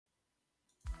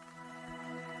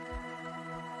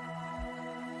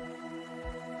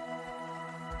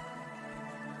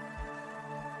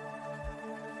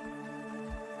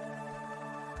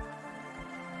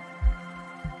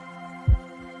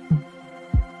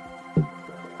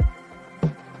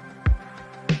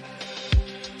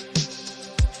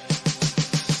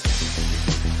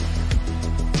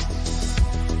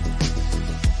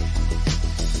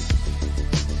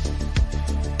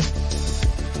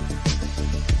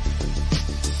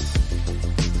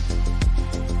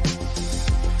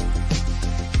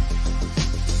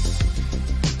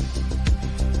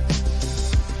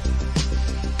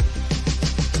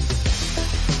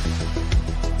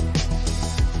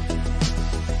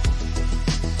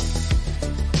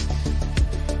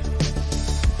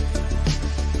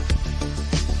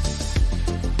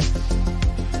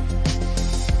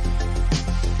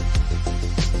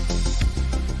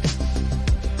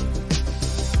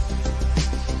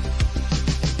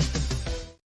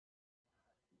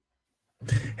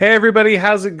Hey everybody,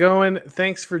 how's it going?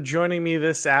 Thanks for joining me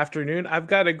this afternoon. I've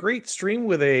got a great stream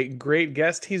with a great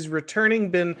guest. He's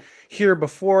returning, been here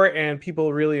before, and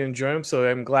people really enjoy him, so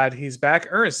I'm glad he's back.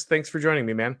 Ernst, thanks for joining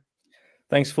me, man.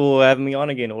 Thanks for having me on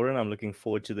again, Oren. I'm looking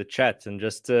forward to the chat. And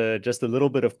just a little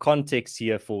bit of context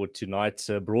here for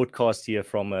tonight's broadcast here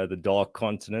from the Dark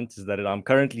Continent is that I'm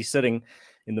currently sitting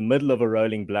in the middle of a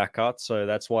rolling blackout. So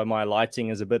that's why my lighting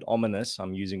is a bit ominous.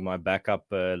 I'm using my backup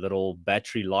little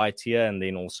battery light here, and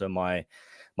then also my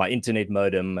internet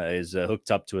modem is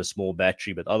hooked up to a small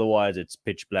battery. But otherwise, it's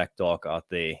pitch black dark out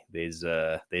there. There's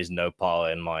no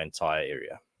power in my entire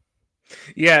area.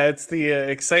 Yeah, it's the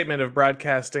excitement of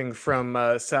broadcasting from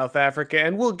South Africa,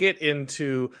 and we'll get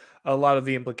into a lot of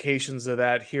the implications of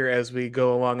that here as we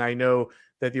go along. I know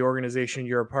that the organization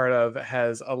you're a part of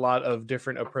has a lot of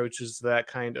different approaches to that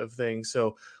kind of thing,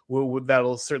 so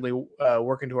that'll certainly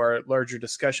work into our larger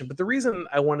discussion. But the reason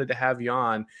I wanted to have you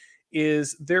on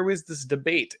is there was this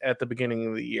debate at the beginning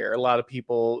of the year. A lot of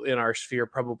people in our sphere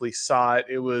probably saw it.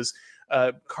 It was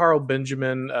Carl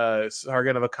Benjamin,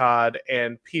 Sargon of Akkad,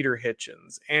 and Peter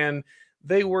Hitchens. And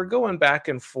they were going back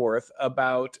and forth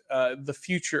about the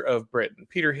future of Britain.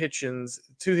 Peter Hitchens,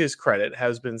 to his credit,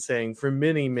 has been saying for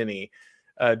many, many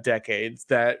decades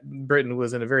that Britain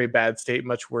was in a very bad state,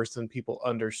 much worse than people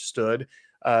understood.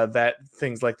 That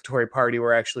things like the Tory Party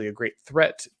were actually a great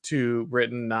threat to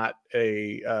Britain, not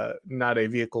a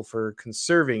vehicle for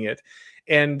conserving it.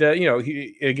 And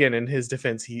he, again, in his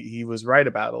defense, he was right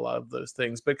about a lot of those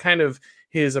things. But kind of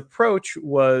his approach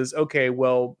was, okay,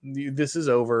 well, this is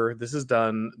over, this is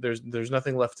done. There's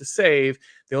nothing left to save.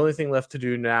 The only thing left to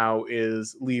do now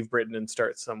is leave Britain and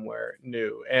start somewhere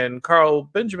new. And Carl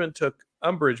Benjamin took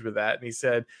umbrage with that, and he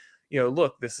said,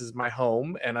 look, this is my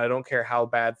home, and I don't care how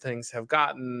bad things have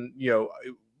gotten,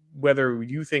 whether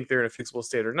you think they're in a fixable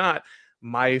state or not.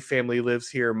 My family lives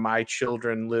here, my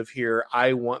children live here.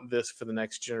 I want this for the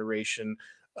next generation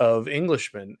of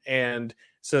Englishmen. And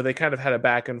so they kind of had a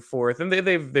back and forth, and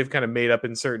they've kind of made up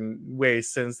in certain ways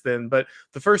since then. But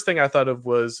the first thing I thought of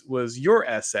was your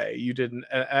essay. You did an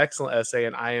excellent essay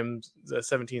in I Am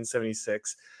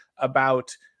 1776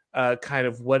 about kind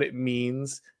of what it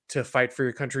means to fight for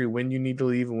your country, when you need to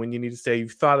leave and when you need to stay.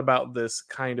 You've thought about this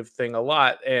kind of thing a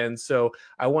lot. And so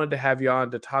I wanted to have you on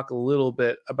to talk a little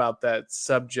bit about that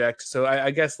subject. So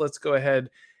I guess let's go ahead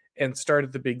and start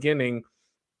at the beginning.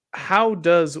 How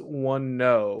does one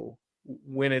know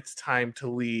when it's time to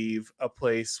leave a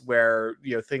place where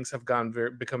things have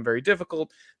become very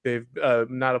difficult? They've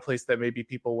not a place that maybe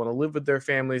people want to live with their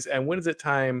families. And when is it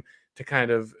time to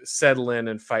kind of settle in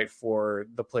and fight for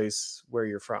the place where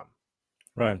you're from?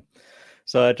 Right.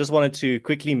 So I just wanted to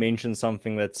quickly mention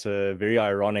something that's very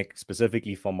ironic,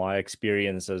 specifically from my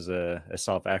experience as a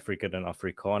South African and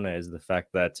Afrikaner, is the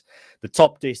fact that the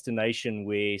top destination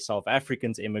where South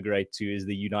Africans immigrate to is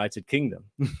the United Kingdom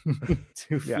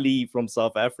to flee from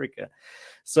South Africa.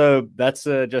 So that's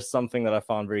just something that I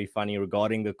found very funny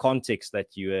regarding the context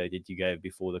that you gave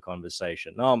before the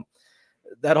conversation. Now,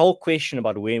 that whole question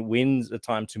about when's the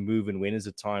time to move and when is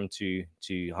it time to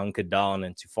hunker down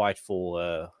and to fight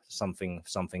for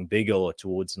something bigger or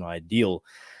towards an ideal.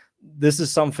 This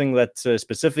is something that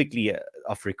specifically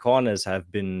Afrikaners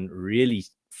have been really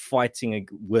fighting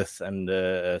with and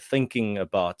thinking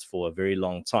about for a very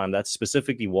long time. That's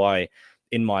specifically why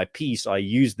in my piece, I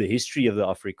used the history of the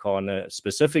Afrikaner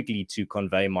specifically to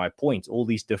convey my point. All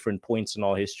these different points in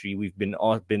our history, we've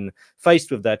been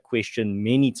faced with that question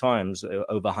many times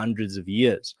over hundreds of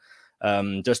years.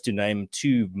 Just to name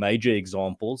two major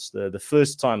examples, the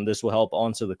first time this will help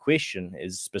answer the question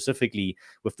is specifically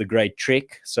with the Great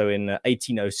Trek. So in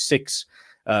 1806,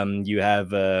 you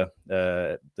have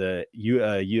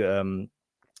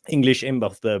English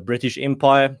of the British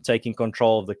Empire taking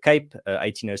control of the Cape,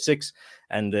 1806,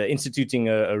 and instituting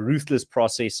a ruthless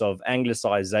process of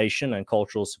Anglicization and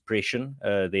cultural suppression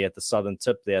there at the southern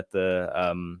tip, there at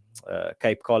the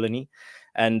Cape Colony.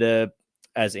 And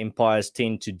as empires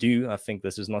tend to do, I think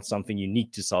this is not something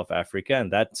unique to South Africa,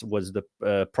 and that was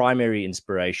the primary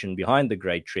inspiration behind the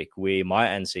Great Trek, where my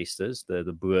ancestors,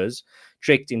 the Boers,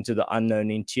 trekked into the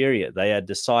unknown interior. They had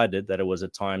decided that it was a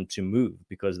time to move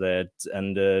because they had,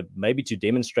 and maybe to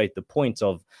demonstrate the point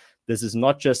of this is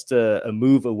not just a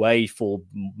move away for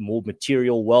more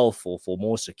material wealth or for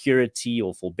more security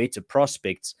or for better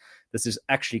prospects. This is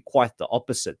actually quite the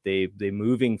opposite. They're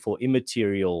moving for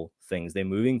immaterial things. They're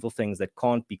moving for things that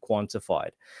can't be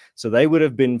quantified. So they would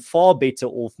have been far better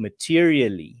off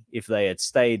materially if they had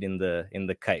stayed in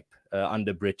the Cape.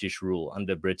 under British rule,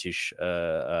 under British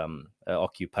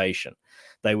occupation.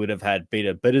 They would have had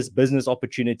better business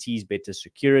opportunities, better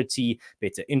security,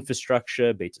 better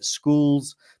infrastructure, better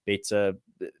schools, better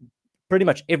pretty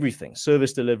much everything,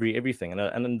 service delivery, everything.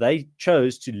 And they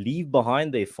chose to leave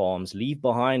behind their farms, leave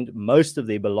behind most of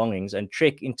their belongings, and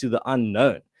trek into the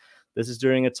unknown. This is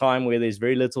during a time where there's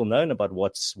very little known about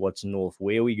what's north.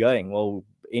 Where are we going? Well,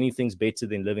 anything's better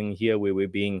than living here where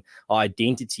our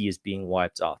identity is being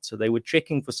wiped out. So they were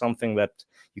trekking for something that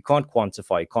you can't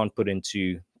quantify, you can't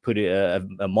put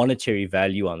a monetary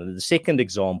value on it. The second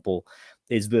example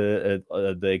is the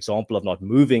example of not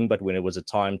moving, but when it was a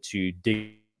time to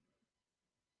dig,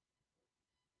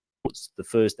 the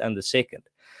first and the second.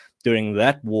 During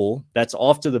that war, that's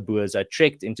after the Boers had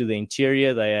trekked into the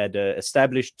interior. They had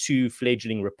established two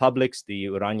fledgling republics, the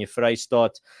Oranje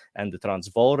Vrystaat and the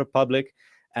Transvaal Republic.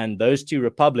 And those two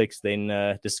republics then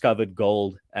discovered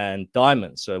gold and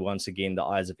diamonds. So once again, the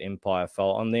eyes of empire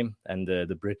fell on them, and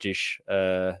the British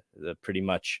pretty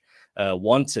much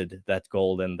wanted that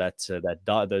gold and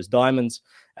those diamonds,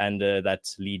 and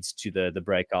that leads to the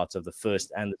breakout of the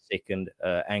first and the second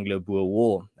Anglo-Boer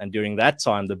War. And during that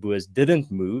time, the Boers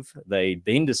didn't move. They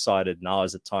then decided now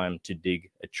is the time to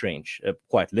dig a trench,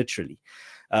 quite literally.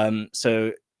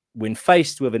 So when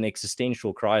faced with an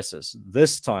existential crisis,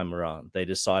 this time around, they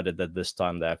decided that this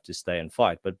time they have to stay and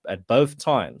fight. But at both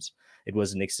times, it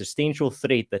was an existential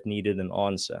threat that needed an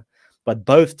answer. But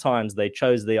both times, they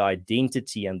chose their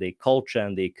identity and their culture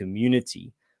and their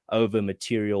community over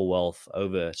material wealth,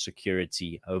 over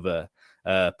security, over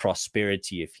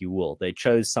prosperity, if you will. They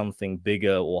chose something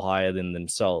bigger or higher than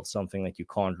themselves, something that you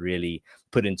can't really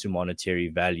put into monetary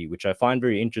value, which I find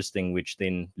very interesting, which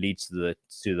then leads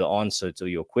to the answer to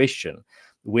your question.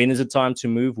 When is it time to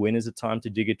move? When is it time to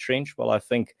dig a trench? Well, I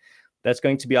think that's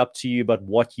going to be up to you about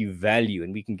what you value.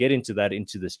 And we can get into that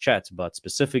into this chat about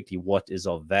specifically what is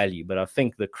of value. But I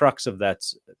think the crux of that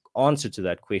answer to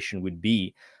that question would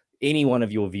be any one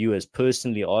of your viewers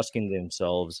personally asking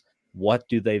themselves, what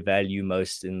do they value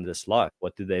most in this life?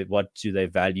 What do they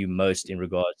value most in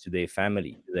regards to their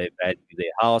family? Do they value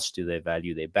their house? Do they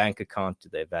value their bank account? Do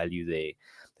they value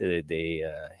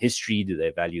their history? Do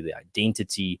they value their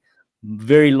identity?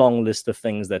 Very long list of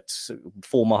things that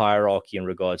form a hierarchy in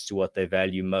regards to what they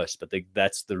value most, but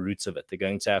that's the roots of it. They're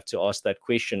going to have to ask that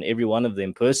question, every one of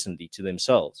them personally, to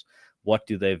themselves. What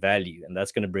do they value? And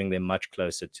that's going to bring them much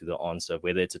closer to the answer,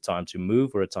 whether it's a time to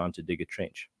move or a time to dig a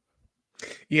trench.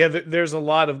 Yeah, there's a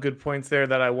lot of good points there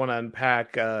that I want to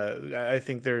unpack. I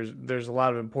think there's a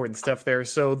lot of important stuff there.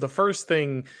 So the first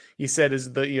thing you said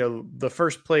is the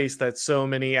first place that so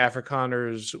many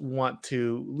Afrikaners want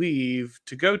to leave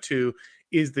to go to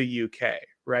is the UK,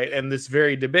 right? And this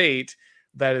very debate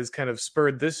that has kind of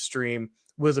spurred this stream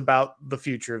was about the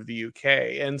future of the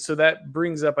UK, and so that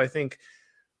brings up, I think,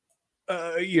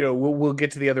 we'll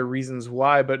get to the other reasons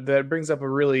why, but that brings up a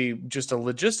really just a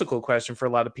logistical question for a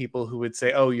lot of people who would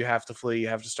say, oh, you have to flee, you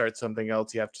have to start something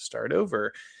else, you have to start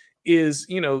over.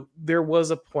 There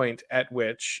was a point at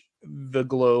which the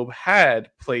globe had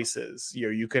places,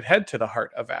 you could head to the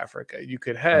heart of Africa, you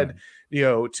could head,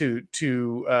 to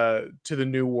the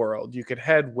New World, you could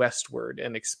head westward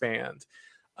and expand.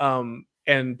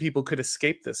 And people could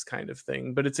escape this kind of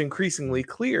thing. But it's increasingly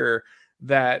clear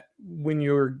that when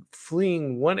you're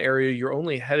fleeing one area, you're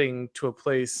only heading to a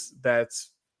place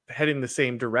that's heading the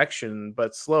same direction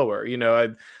but slower.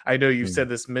 I know you've said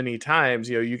this many times.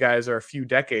 You guys are a few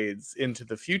decades into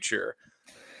the future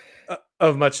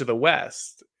of much of the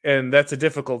West, and that's a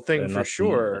difficult thing for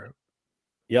sure.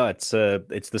 Yeah, it's the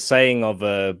saying of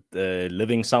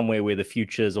living somewhere where the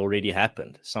future has already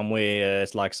happened. Somewhere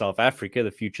it's like South Africa,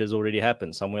 the future has already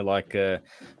happened. Somewhere like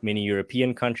many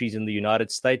European countries in the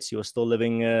United States, you're still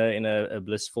living in a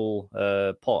blissful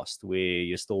past where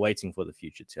you're still waiting for the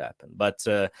future to happen. But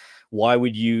why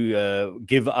would you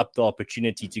give up the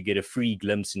opportunity to get a free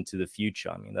glimpse into the future?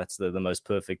 I mean, that's the most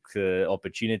perfect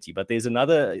opportunity. But there's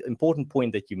another important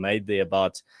point that you made there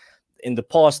about, in the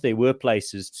past, there were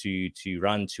places to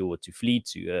run to or to flee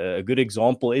to. A good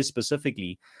example is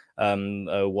specifically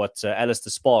what Alistair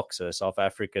Sparks, a South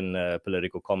African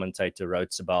political commentator,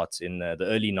 wrote about in the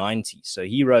early 90s. So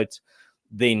he wrote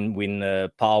then when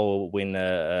the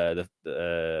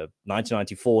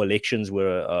 1994 elections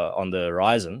were on the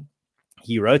horizon.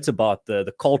 He wrote about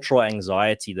the cultural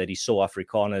anxiety that he saw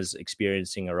Afrikaners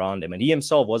experiencing around him. And he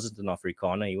himself wasn't an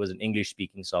Afrikaner. He was an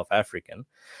English-speaking South African.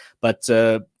 But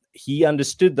he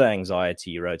understood the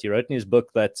anxiety. He wrote in his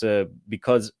book that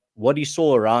because what he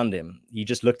saw around him, he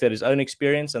just looked at his own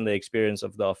experience and the experience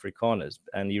of the Afrikaners.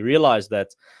 And he realized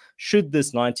that should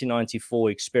this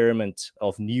 1994 experiment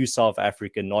of new South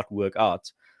Africa not work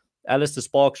out, Alistair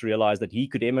Sparks realized that he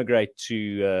could emigrate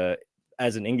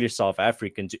as an English South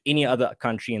African to any other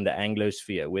country in the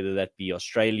Anglosphere, whether that be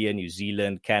Australia, New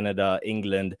Zealand, Canada,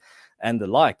 England, and the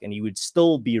like. And he would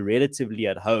still be relatively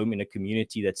at home in a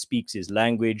community that speaks his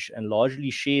language and largely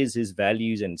shares his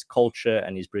values and his culture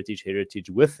and his British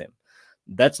heritage with him.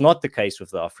 That's not the case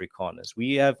with the Afrikaners.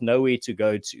 We have nowhere to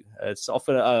go to. It's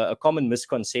often a common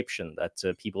misconception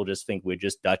that people just think we're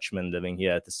just Dutchmen living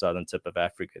here at the southern tip of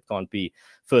Africa. It can't be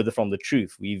further from the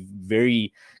truth. We've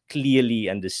very clearly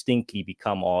and distinctly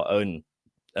become our own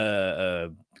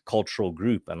cultural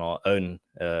group and our own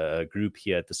group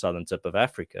here at the southern tip of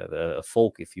Africa, a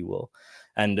folk, if you will.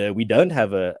 And we don't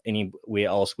have anywhere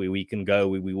else where we can go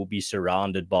where we will be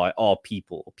surrounded by our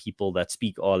people that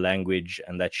speak our language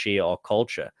and that share our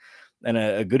culture. And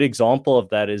a good example of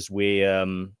that is where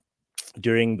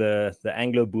during the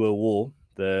Anglo-Boer War,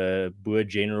 the Boer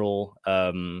general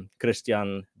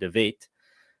Christian de Wet,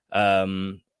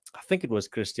 I think it was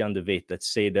Christian de Wet that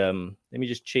said, let me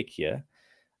just check here,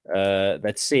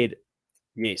 that said,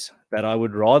 yes, that I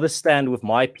would rather stand with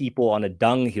my people on a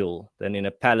dunghill than in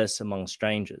a palace among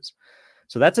strangers.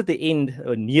 So that's at the end,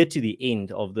 or near to the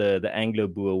end of the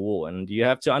Anglo-Boer War. And you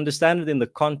have to understand it in the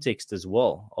context as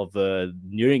well of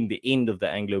nearing the end of the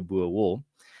Anglo-Boer War,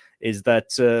 is that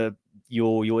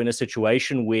you're in a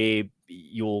situation where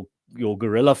your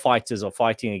guerrilla fighters are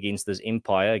fighting against this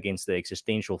empire, against the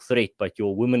existential threat, but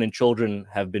your women and children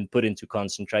have been put into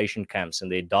concentration camps and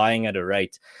they're dying at a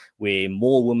rate where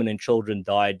more women and children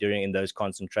died in those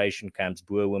concentration camps,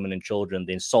 Boer women and children,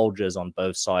 than soldiers on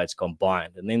both sides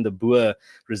combined. And then the Boer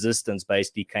resistance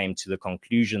basically came to the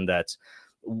conclusion that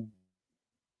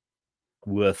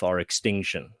worth our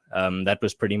extinction. That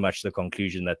was pretty much the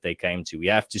conclusion that they came to. We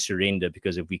have to surrender,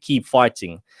 because if we keep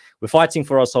fighting, we're fighting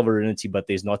for our sovereignty, but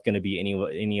there's not going to be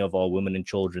any of our women and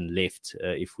children left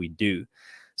if we do.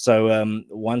 So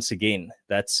once again,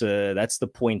 that's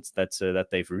the point that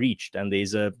they've reached. And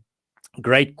there's a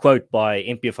great quote by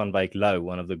MP van Wyk Louw,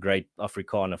 one of the great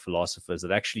Afrikaner philosophers,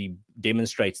 that actually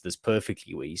demonstrates this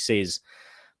perfectly, where he says,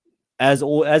 as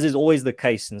is always the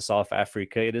case in South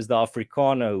Africa, it is the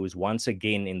Afrikaner who is once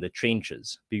again in the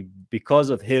trenches.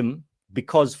 Because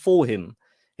for him,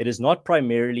 it is not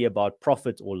primarily about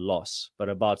profit or loss, but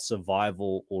about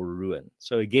survival or ruin.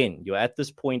 So again, you're at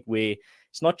this point where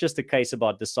it's not just a case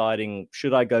about deciding,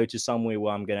 should I go to somewhere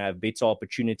where I'm going to have better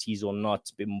opportunities or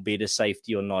not, better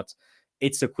safety or not.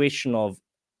 It's a question of,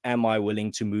 am I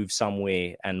willing to move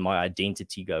somewhere and my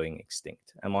identity going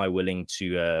extinct? Am I willing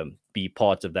to be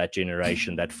part of that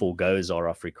generation that forgoes our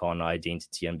Afrikaner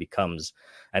identity and becomes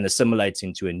and assimilates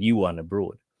into a new one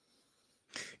abroad?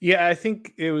 Yeah, I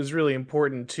think it was really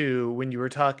important too when you were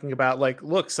talking about, like,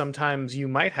 look, sometimes you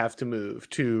might have to move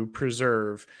to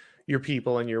preserve your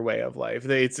people and your way of life.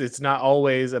 It's not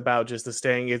always about just the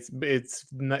staying. It's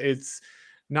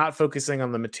not focusing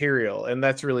on the material, and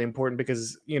that's really important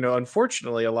because,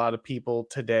 unfortunately, a lot of people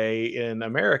today in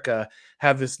America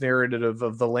have this narrative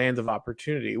of the land of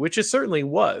opportunity, which it certainly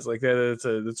was. Like, that's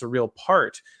a real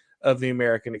part of the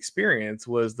American experience,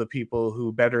 was the people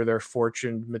who better their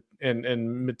fortune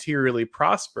and materially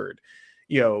prospered,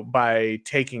 by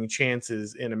taking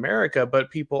chances in America.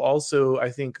 But people also, I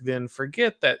think, then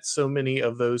forget that so many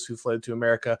of those who fled to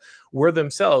America were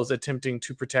themselves attempting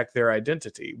to protect their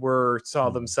identity, saw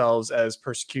themselves as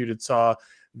persecuted, saw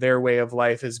their way of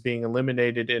life as being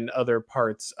eliminated in other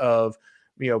parts of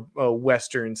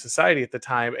Western society at the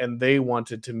time, and they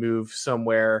wanted to move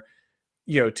somewhere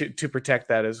to protect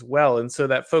that as well. And so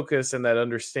that focus and that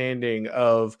understanding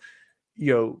of,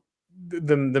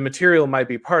 the material might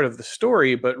be part of the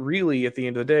story, but really at the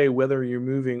end of the day, whether you're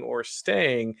moving or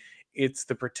staying, it's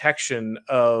the protection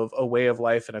of a way of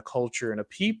life and a culture and a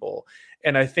people.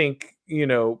 And I think,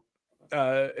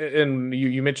 and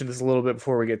you mentioned this a little bit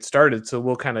before we get started, so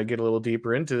we'll kind of get a little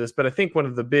deeper into this, but I think one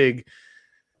of the big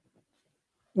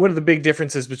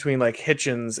differences between, like,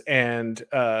 Hitchens and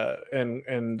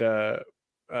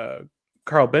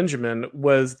Carl Benjamin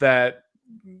was that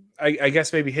I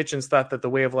guess maybe Hitchens thought that the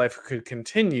way of life could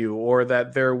continue, or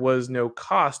that there was no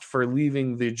cost for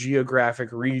leaving the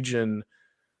geographic region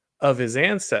of his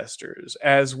ancestors,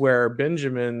 as where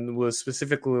Benjamin was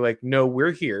specifically like, no,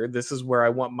 we're here. This is where I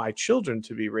want my children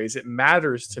to be raised. It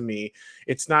matters to me.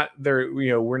 It's not there,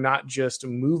 we're not just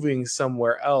moving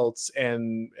somewhere else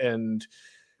and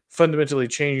fundamentally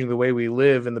changing the way we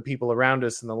live and the people around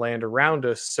us and the land around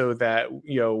us so that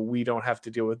we don't have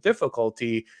to deal with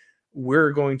difficulty.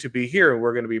 We're going to be here and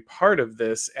we're going to be part of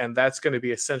this, and that's going to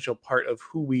be an essential part of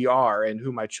who we are and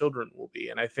who my children will be.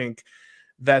 And I think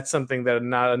that's something that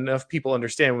not enough people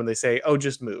understand when they say, "Oh,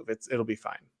 just move. It'll be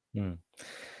fine." Mm.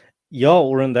 Yeah,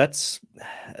 Oren, this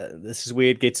is where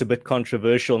it gets a bit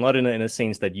controversial, not in a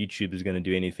sense that YouTube is going to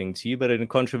do anything to you, but in a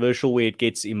controversial where it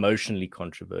gets emotionally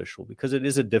controversial, because it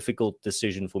is a difficult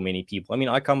decision for many people. I mean,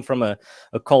 I come from a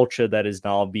culture that is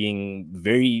now being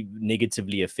very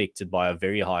negatively affected by a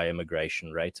very high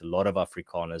immigration rate. A lot of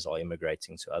Afrikaners are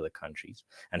immigrating to other countries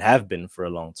and have been for a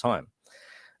long time.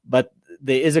 But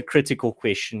there is a critical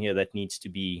question here that needs to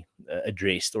be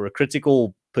addressed, or a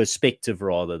critical perspective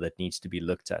rather that needs to be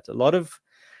looked at. A lot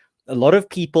of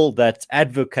people that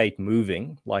advocate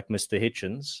moving, like Mr.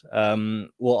 Hitchens,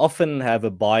 will often have a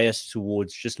bias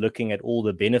towards just looking at all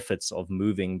the benefits of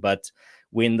moving. But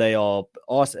when they are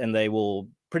asked, and they will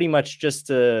pretty much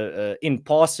just in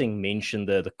passing mention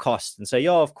the cost and say,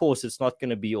 yeah, of course, it's not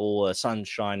going to be all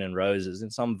sunshine and roses,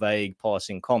 in some vague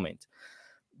passing comment.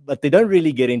 But they don't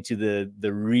really get into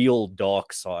the real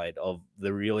dark side of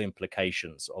the real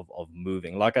implications of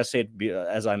moving. Like I said,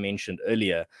 as I mentioned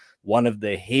earlier, one of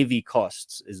the heavy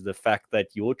costs is the fact that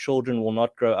your children will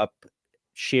not grow up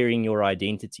sharing your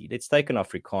identity. Let's take an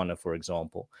Afrikaner, for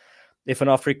example. If an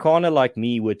Afrikaner like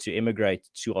me were to immigrate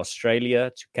to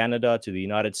Australia, to Canada, to the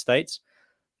United States,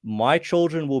 my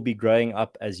children will be growing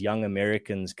up as young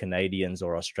Americans, Canadians,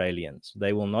 or Australians.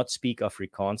 They will not speak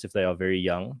Afrikaans if they are very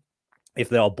young. If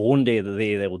they are born there,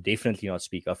 they will definitely not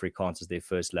speak Afrikaans as their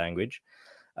first language.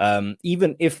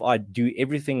 Even if I do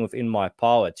everything within my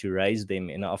power to raise them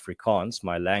in Afrikaans,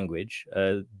 my language,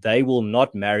 they will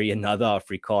not marry another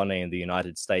Afrikaner in the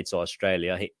United States or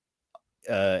Australia,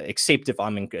 except if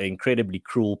I'm an incredibly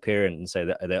cruel parent and say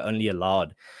that they're only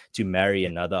allowed to marry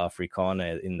another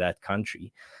Afrikaner in that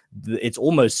country. It's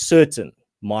almost certain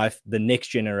the next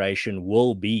generation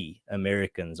will be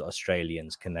Americans,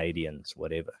 Australians, Canadians,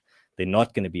 whatever. They're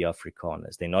not going to be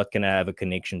Afrikaners. They're not going to have a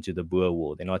connection to the Boer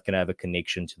War. They're not going to have a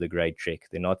connection to the Great Trek.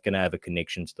 They're not going to have a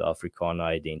connection to the Afrikaner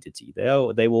identity.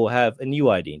 They will have a new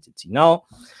identity. Now,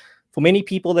 for many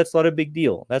people, that's not a big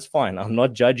deal. That's fine. I'm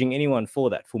not judging anyone for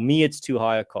that. For me, it's too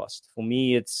high a cost. For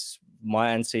me, it's my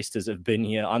ancestors have been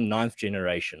here. I'm ninth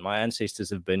generation. My ancestors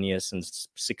have been here since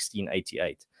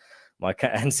 1688. My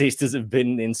ancestors have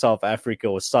been in South Africa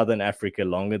or Southern Africa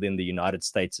longer than the United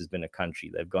States has been a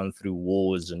country. They've gone through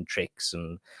wars and treks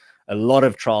and a lot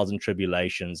of trials and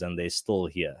tribulations, and they're still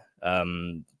here.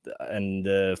 And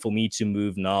for me to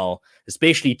move now,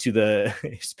 especially to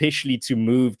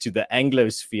move to the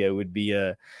Anglosphere, would be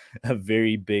a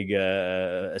very big,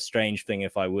 a strange thing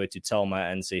if I were to tell my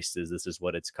ancestors this is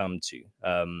what it's come to.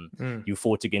 You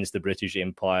fought against the British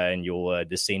Empire, and your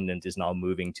descendant is now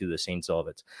moving to the center of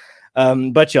it.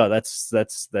 But yeah, that's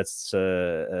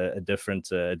a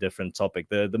different topic.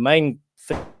 The main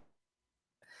thing.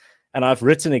 And I've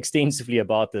written extensively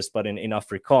about this, but in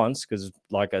Afrikaans, because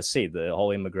like I said, the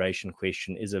whole immigration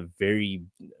question is a very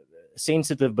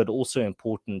sensitive but also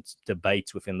important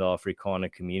debate within the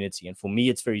Afrikaner community. And for me,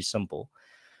 it's very simple.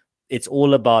 It's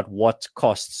all about what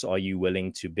costs are you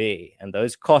willing to bear. And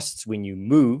those costs when you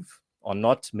move are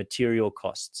not material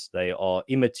costs. They are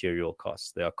immaterial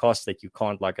costs. They are costs that you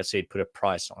can't, like I said, put a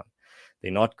price on.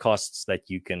 They're not costs that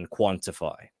you can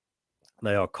quantify.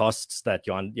 They are costs that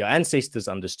your ancestors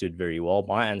understood very well.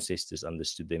 My ancestors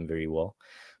understood them very well.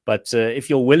 But if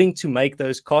you're willing to make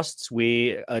those costs,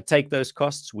 take those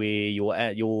costs where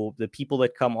the people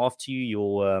that come after you,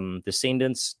 your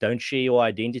descendants, don't share your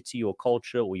identity, your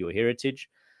culture, or your heritage,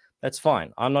 that's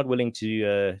fine. I'm not willing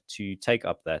to take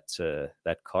up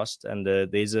that cost. And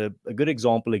there's a good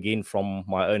example again from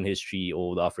my own history,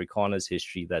 or the Afrikaners'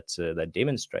 history, that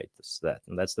demonstrates that,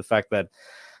 and that's the fact that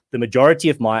the majority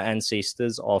of my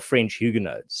ancestors are French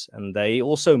Huguenots, and they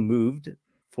also moved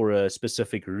for a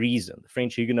specific reason. The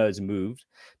French Huguenots moved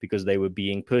because they were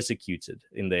being persecuted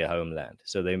in their homeland.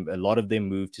 So a lot of them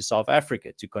moved to South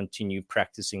Africa to continue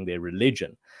practicing their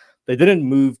religion. They didn't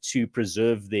move to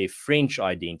preserve their French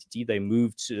identity. They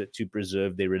moved to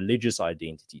preserve their religious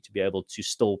identity, to be able to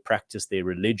still practice their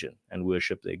religion and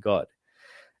worship their God.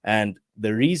 And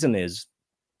the reason is,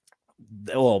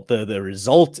 well, the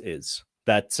result is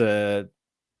that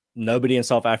nobody in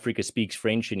South Africa speaks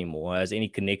French anymore, has any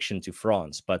connection to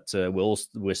France, but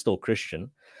we're still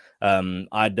Christian.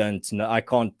 I don't know. I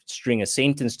can't string a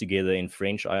sentence together in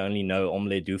French. I only know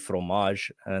omelette du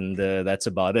fromage, and that's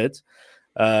about it.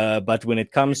 But when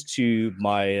it comes to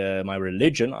my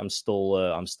religion, I'm still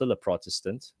a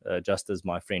Protestant, just as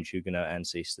my French Huguenot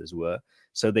ancestors were.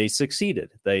 So they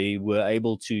succeeded. They were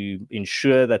able to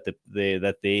ensure that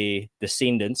their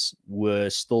descendants were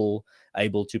still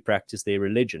able to practice their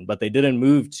religion. But they didn't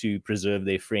move to preserve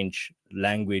their French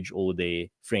language or their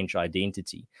French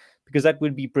identity, because that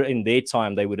would be, in their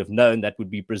time, they would have known that would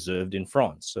be preserved in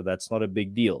France. So that's not a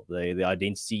big deal. The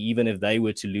identity, even if they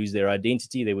were to lose their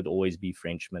identity, they would always be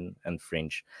Frenchmen and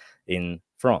French in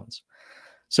France.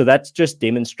 So that just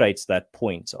demonstrates that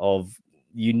point of,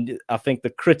 I think the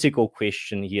critical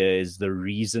question here is the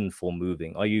reason for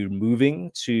moving. Are you moving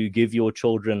to give your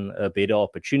children a better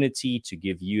opportunity, to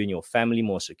give you and your family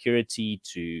more security?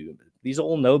 These are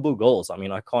all noble goals. I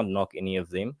mean, I can't knock any of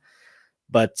them.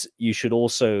 But you should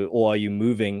also, or are you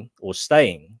moving or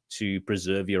staying to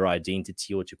preserve your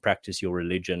identity or to practice your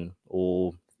religion,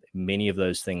 or many of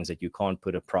those things that you can't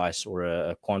put a price or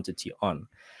a quantity on?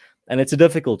 And it's a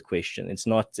difficult question. It's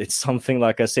something,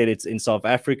 like I said, it's in South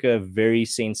Africa, a very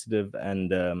sensitive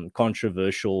and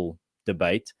controversial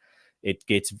debate. It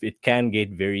can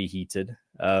get very heated.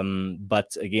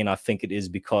 But again, I think it is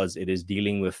because it is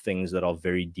dealing with things that are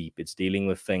very deep. It's dealing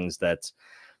with things that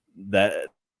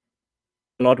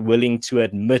not willing to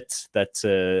admit that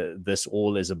this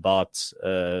all is about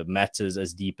matters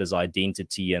as deep as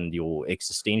identity and your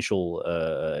existential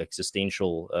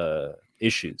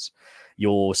issues.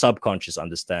 Your subconscious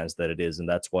understands that it is, and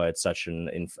that's why it's such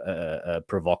a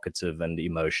provocative and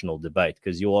emotional debate,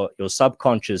 because your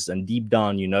subconscious and deep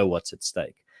down, you know what's at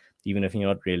stake, even if you're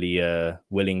not really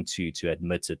willing to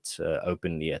admit it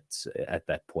openly at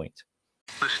that point.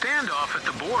 The standoff at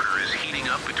the border is heating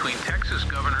up between Texas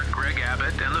Governor Greg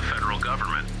Abbott and the federal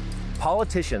government.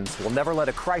 Politicians will never let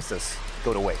a crisis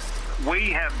go to waste.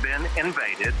 We have been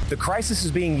invaded. The crisis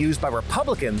is being used by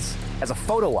Republicans as a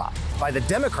photo op, by the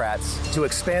Democrats to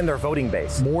expand their voting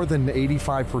base. More than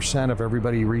 85% of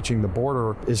everybody reaching the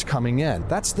border is coming in.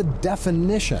 That's the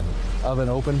definition of an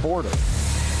open border.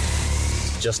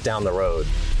 Just down the road,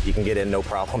 you can get in no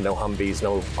problem, no Humvees,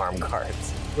 no armed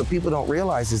guards. What people don't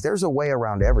realize is there's a way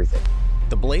around everything.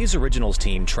 The Blaze Originals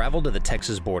team traveled to the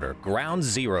Texas border, ground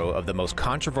zero of the most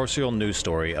controversial news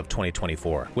story of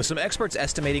 2024. With some experts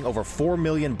estimating over 4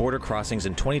 million border crossings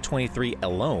in 2023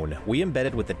 alone, we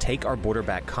embedded with the Take Our Border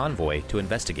Back convoy to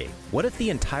investigate. What if the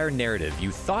entire narrative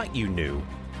you thought you knew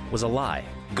was a lie?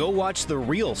 Go watch the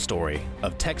real story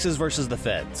of Texas versus the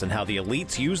Feds and how the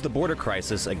elites use the border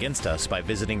crisis against us by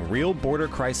visiting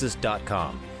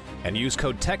realbordercrisis.com. And use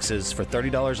code TEXAS for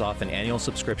 $30 off an annual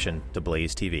subscription to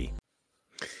Blaze TV.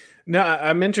 No,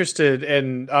 I'm interested,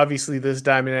 and obviously this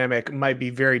dynamic might be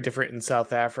very different in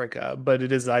South Africa, but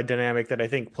it is a dynamic that I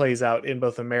think plays out in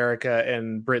both America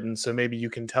and Britain. So maybe you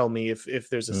can tell me if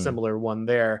there's a similar one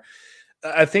there.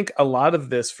 I think a lot of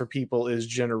this for people is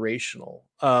generational.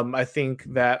 I think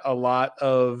that a lot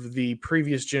of the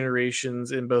previous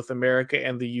generations in both America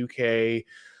and the UK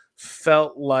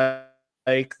felt like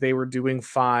they were doing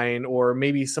fine, or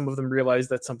maybe some of them realized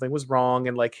that something was wrong,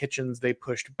 and like Hitchens, they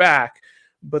pushed back,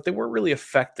 but they weren't really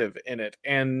effective in it.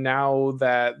 And now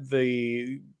that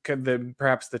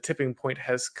perhaps the tipping point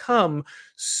has come,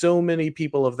 so many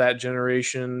people of that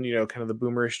generation, kind of the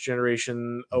boomerish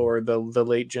generation or the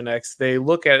late Gen X, they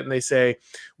look at it and they say,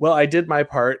 well, I did my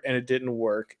part and it didn't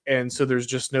work, and so there's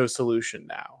just no solution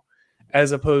now.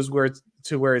 As opposed where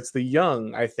it's the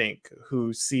young, I think,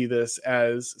 who see this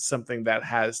as something that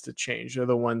has to change. They're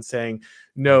the ones saying,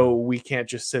 no, we can't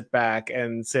just sit back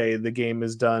and say the game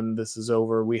is done, this is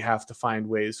over, we have to find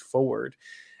ways forward.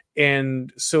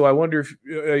 And so I wonder if,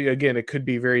 again, it could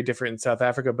be very different in South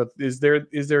Africa, but is there a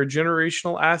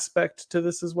generational aspect to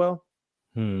this as well?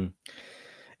 In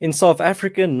South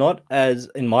Africa, not as,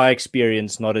 in my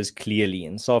experience, not as clearly.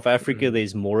 In South Africa,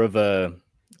 there's more of a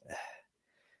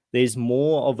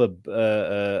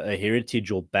heritage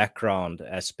or background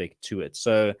aspect to it.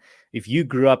 So if you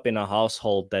grew up in a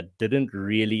household that didn't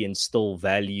really instill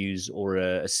values or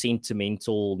a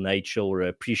sentimental nature or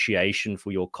appreciation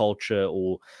for your culture,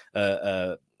 or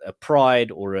a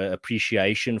pride or a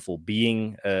appreciation for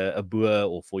being a Boer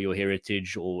or for your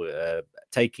heritage, or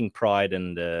taking pride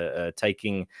and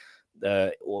taking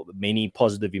or many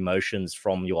positive emotions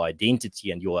from your identity,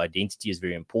 and your identity is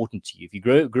very important to you. If you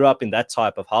grew up in that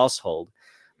type of household,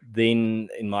 then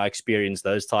in my experience,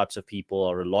 those types of people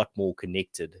are a lot more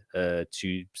connected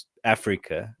to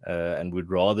Africa and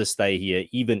would rather stay here,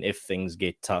 even if things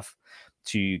get tough,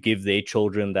 to give their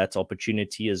children that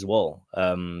opportunity as well.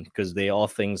 Because there are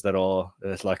things that are,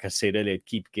 like I said earlier,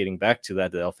 keep getting back to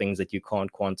that. There are things that you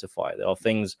can't quantify. There are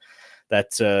things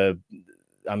that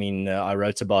I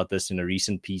wrote about this in a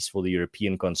recent piece for the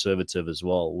European Conservative as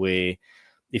well, where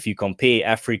if you compare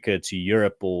Africa to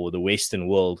Europe or the Western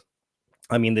world,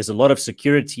 there's a lot of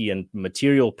security and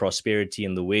material prosperity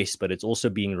in the West, but it's also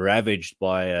being ravaged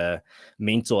by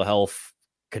mental health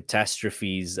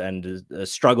catastrophes and a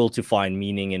struggle to find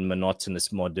meaning in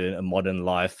monotonous modern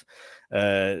life.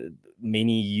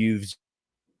 Many youths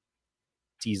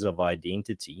of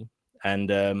identity, and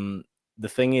the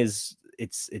thing is,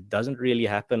 it doesn't really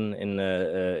happen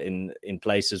in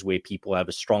places where people have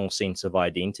a strong sense of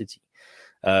identity.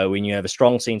 When you have a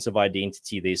strong sense of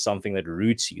identity, there's something that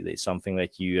roots you. There's something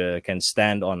that you can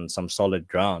stand on, some solid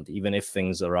ground, even if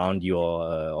things around you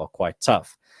are quite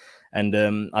tough. And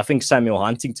I think Samuel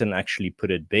Huntington actually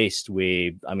put it best,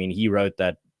 where, I mean, he wrote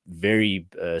that very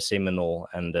seminal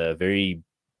and very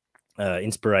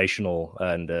inspirational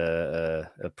and a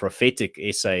prophetic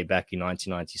essay back in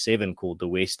 1997 called "The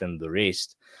West and the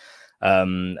Rest."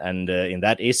 And in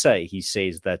that essay, he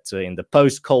says that in the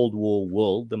post-Cold War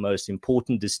world, the most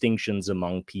important distinctions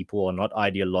among people are not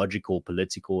ideological,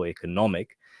 political, or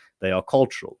economic. They are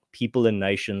cultural. People and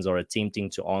nations are attempting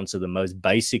to answer the most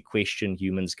basic question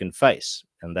humans can face.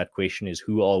 And that question is,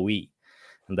 who are we?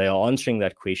 And they are answering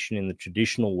that question in the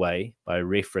traditional way by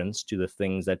reference to the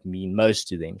things that mean most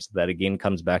to them. So that again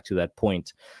comes back to that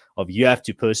point of you have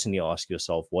to personally ask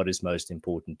yourself, what is most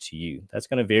important to you? That's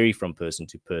going to vary from person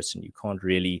to person. You can't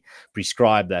really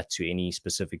prescribe that to any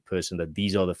specific person, that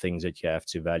these are the things that you have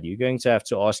to value. You're going to have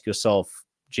to ask yourself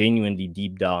genuinely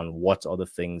deep down, what are the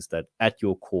things that at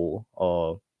your core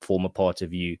form a part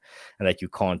of you and that you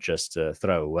can't just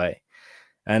throw away.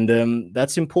 And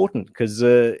that's important, because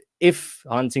if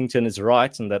Huntington is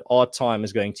right and that our time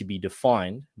is going to be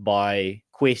defined by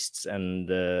quests and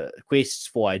quests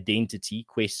for identity,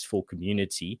 quests for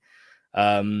community,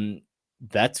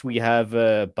 that we have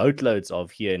boatloads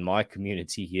of here in my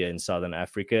community here in Southern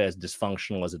Africa, as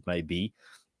dysfunctional as it may be.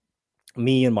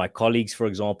 Me and my colleagues, for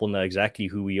example, know exactly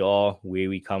who we are, where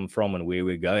we come from, and where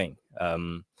we're going. I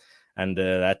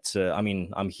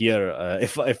mean, I'm here.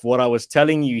 If what I was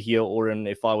telling you here, Oren,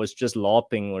 if I was just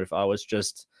LARPing or if I was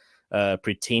just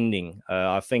pretending,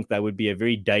 I think that would be a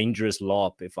very dangerous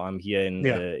LARP if I'm here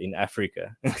in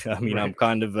Africa. I mean, right. I'm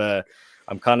kind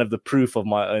of the proof of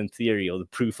my own theory, or the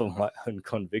proof of my own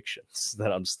convictions,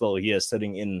 that I'm still here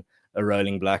sitting in a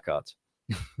rolling blackout.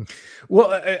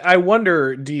 Well, I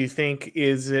wonder, do you think,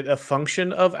 is it a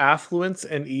function of affluence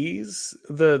and ease,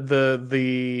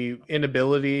 the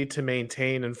inability to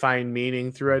maintain and find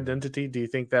meaning through identity? Do you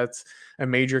think that's a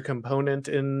major component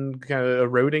in kind of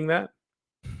eroding that?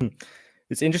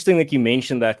 It's interesting that you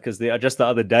mentioned that, because just the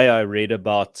other day I read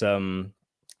about so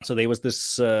there was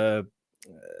this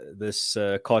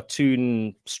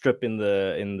cartoon strip in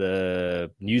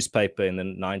the newspaper in the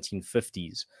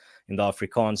 1950s, in the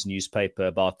Afrikaans newspaper,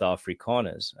 about the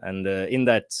Afrikaners. And in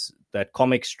that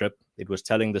comic strip, it was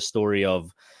telling the story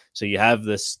of, so you have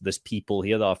this people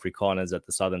here, the Afrikaners, at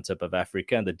the southern tip of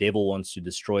Africa, and the devil wants to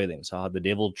destroy them. So how the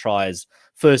devil tries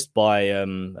first by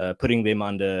putting them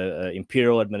under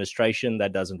imperial administration.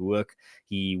 That doesn't work.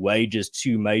 He wages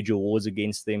 2 major wars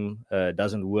against them.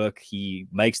 Doesn't work. He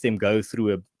makes them go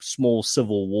through a small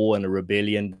civil war and a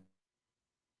rebellion.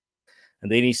 And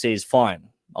then he says, fine,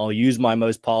 I'll use my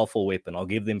most powerful weapon. I'll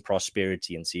give them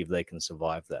prosperity and see if they can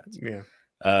survive that. Yeah.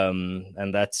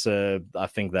 And that's I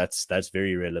think that's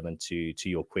very relevant to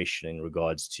your question in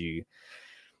regards to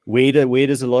where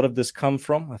does a lot of this come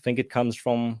from. I think it comes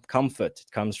from comfort.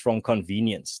 It comes from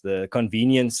convenience. The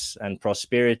convenience and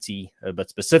prosperity, but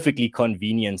specifically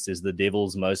convenience, is the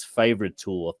devil's most favorite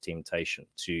tool of temptation,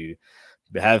 to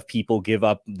have people give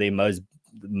up their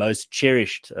most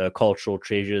cherished cultural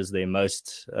treasures, their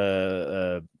most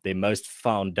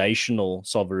foundational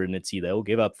sovereignty. They'll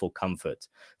give up for comfort,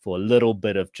 for a little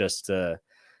bit of just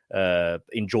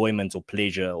enjoyment or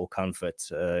pleasure or comfort.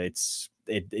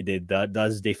 It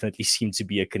does definitely seem to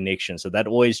be a connection. So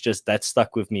that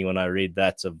stuck with me when I read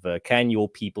that, of can your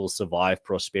people survive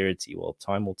prosperity? Well,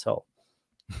 time will tell.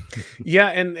 Yeah,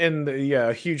 and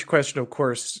a huge question, of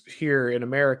course, here in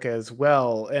America as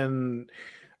well. And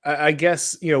I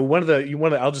guess,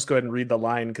 I'll just go ahead and read the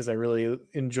line, because I really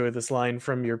enjoy this line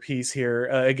from your piece here.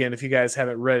 Again, if you guys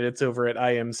haven't read it, it's over at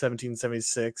IM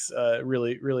 1776.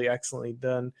 Really, really excellently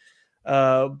done.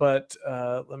 But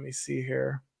let me see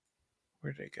here.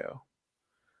 Where did it go?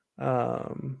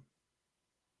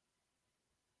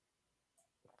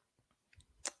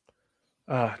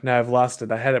 Now I've lost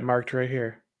it. I had it marked right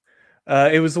here.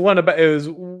 It was one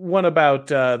about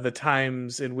the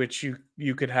times in which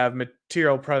you could have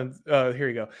material. Here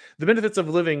you go. The benefits of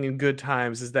living in good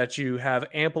times is that you have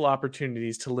ample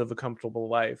opportunities to live a comfortable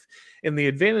life, and the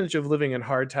advantage of living in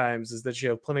hard times is that you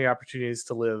have plenty of opportunities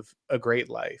to live a great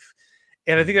life.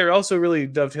 And I think that also really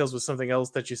dovetails with something else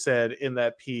that you said in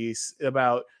that piece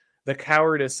about the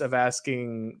cowardice of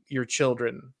asking your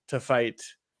children to fight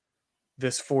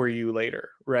this for you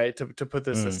later, right? To put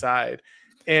this aside.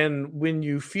 And when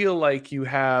you feel like you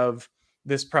have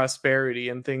this prosperity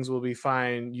and things will be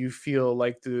fine, you feel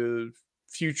like the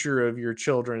future of your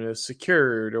children is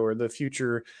secured, or the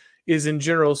future is in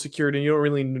general secured, and you don't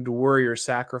really need to worry or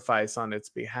sacrifice on its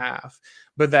behalf.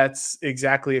 But that's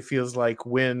exactly, it feels like,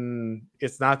 when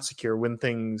it's not secure, when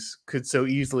things could so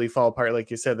easily fall apart. Like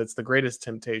you said, that's the greatest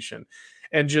temptation.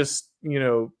 And just,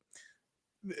 the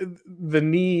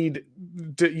need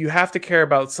you have to care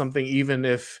about something, even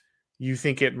if you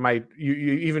think it might,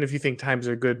 even if you think times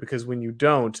are good, because when you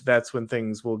don't, that's when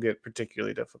things will get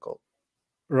particularly difficult.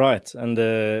 Right, and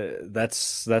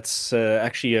that's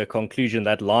actually a conclusion.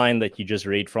 That line that you just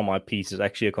read from my piece is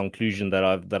actually a conclusion that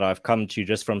I've come to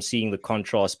just from seeing the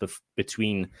contrast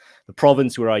between the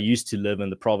province where I used to live and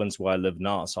the province where I live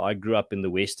now. So I grew up in the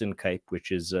Western Cape,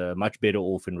 which is much better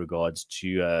off in regards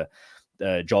to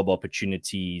job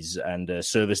opportunities and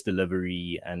service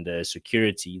delivery and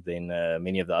security than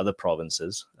many of the other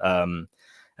provinces. And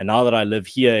now that I live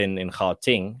here in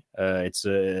Gauteng, it's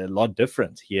a lot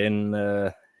different.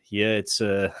 Here it's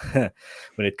when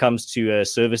it comes to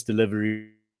service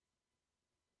delivery,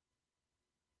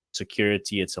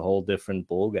 security, it's a whole different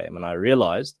ballgame. And I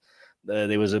realized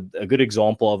there was a good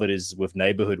example of it is with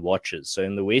neighborhood watches. So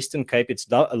in the Western Cape,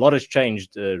 a lot has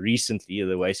changed recently.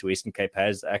 The Western Cape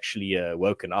has actually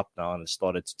woken up now and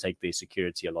started to take their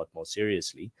security a lot more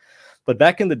seriously. But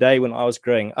back in the day when I was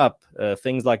growing up,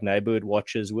 things like neighborhood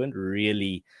watches weren't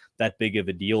really that big of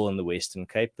a deal in the Western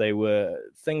Cape. They were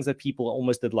things that people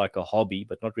almost did like a hobby,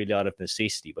 but not really out of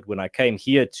necessity. But when I came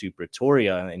here to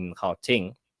Pretoria in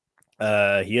Gauteng,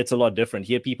 here it's a lot different.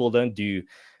 Here people don't do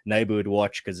neighborhood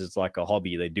watch because it's like a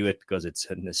hobby. They do it because it's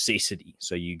a necessity.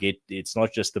 So it's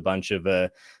not just a bunch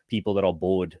of people that are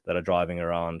bored that are driving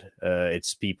around.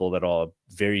 It's people that are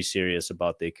very serious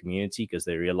about their community because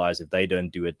they realize if they don't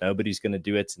do it, nobody's going to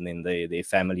do it, and then their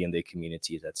family and their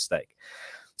community is at stake.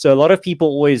 So a lot of people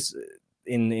always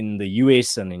in the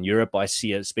US and in Europe, I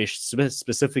see, especially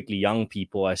specifically young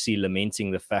people, I see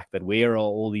lamenting the fact that where are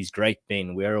all these great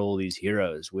men? Where are all these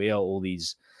heroes? Where are all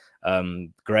these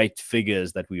great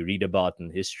figures that we read about in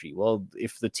history? Well,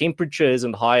 if the temperature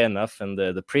isn't high enough and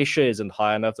the pressure isn't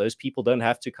high enough, those people don't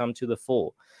have to come to the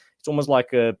fore. It's almost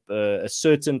like a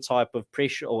certain type of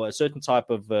pressure or a certain type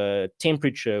of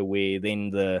temperature where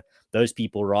then those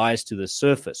people rise to the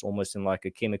surface, almost in like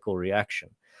a chemical reaction.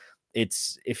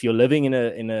 It's if you're living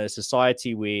in a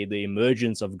society where the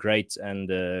emergence of great and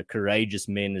courageous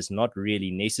men is not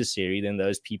really necessary, then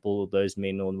those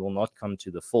men will not come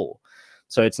to the fore.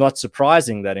 So it's not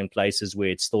surprising that in places where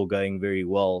it's still going very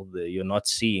well, you're not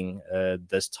seeing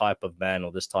this type of man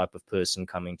or this type of person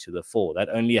coming to the fore. That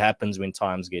only happens when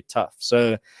times get tough.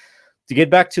 So to get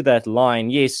back to that line,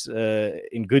 yes,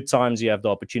 in good times, you have the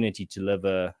opportunity to live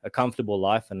a comfortable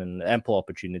life and an ample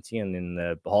opportunity. And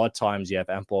in hard times, you have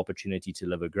ample opportunity to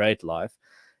live a great life.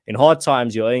 In hard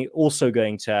times, you're also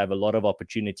going to have a lot of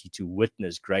opportunity to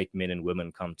witness great men and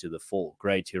women come to the fore,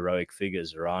 great heroic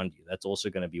figures around you. That's also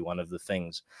going to be one of the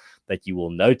things that you will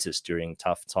notice during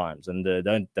tough times. And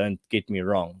don't get me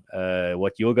wrong.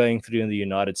 What you're going through in the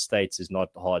United States is not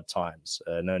hard times.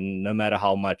 No matter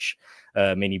how much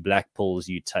many black pills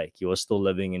you take, you are still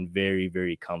living in very,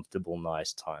 very comfortable,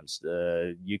 nice times.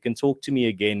 You can talk to me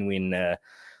again when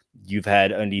you've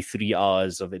had only 3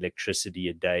 hours of electricity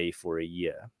a day for a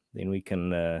year. Then we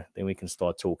can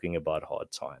start talking about hard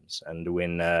times. And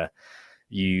when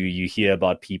you hear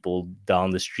about people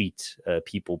down the street,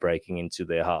 people breaking into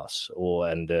their house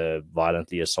and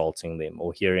violently assaulting them,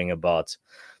 or hearing about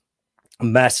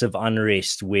massive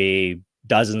unrest where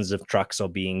dozens of trucks are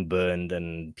being burned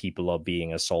and people are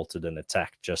being assaulted and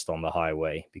attacked just on the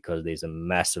highway because there's a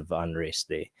massive unrest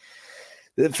there.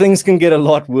 Things can get a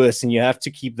lot worse, and you have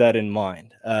to keep that in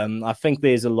mind. I think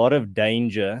there's a lot of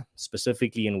danger,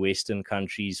 specifically in Western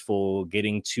countries, for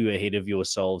getting too ahead of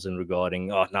yourselves and regarding,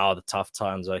 now the tough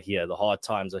times are here, the hard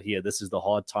times are here. This is the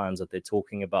hard times that they're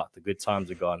talking about. The good times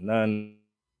are gone. No.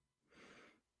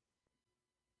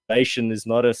 Is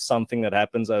not something that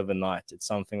happens overnight. It's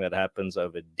something that happens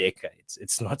over decades.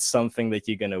 It's not something that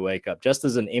you're going to wake up. Just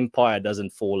as an empire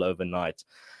doesn't fall overnight,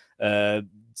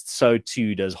 so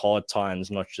too does hard times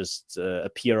not just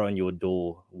appear on your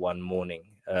door one morning,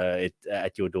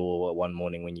 at your door one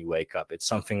morning when you wake up. It's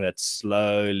something that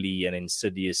slowly and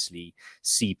insidiously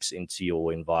seeps into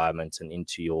your environment and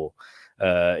into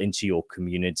your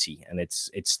community. And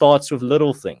it starts with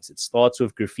little things. It starts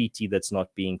with graffiti that's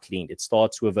not being cleaned. It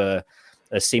starts with a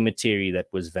cemetery that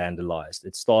was vandalized.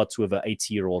 It starts with an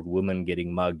 80-year-old woman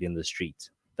getting mugged in the street.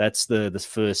 That's the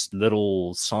first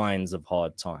little signs of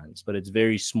hard times, but it's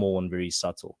very small and very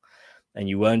subtle. and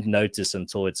you won't notice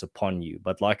until it's upon you.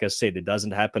 But like I said, it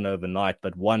doesn't happen overnight,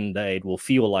 but one day it will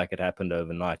feel like it happened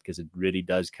overnight because it really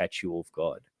does catch you off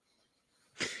guard.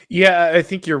 Yeah, I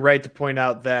think you're right to point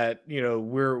out that,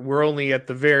 we're only at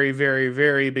the very, very,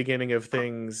 very beginning of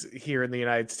things here in the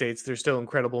United States. There's still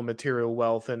incredible material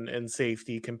wealth and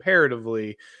safety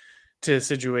comparatively to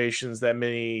situations that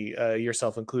many,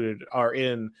 yourself included, are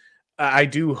in. I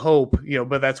do hope,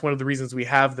 but that's one of the reasons we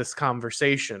have this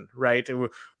conversation, right?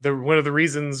 One of the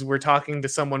reasons we're talking to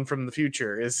someone from the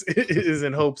future is is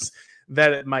in hopes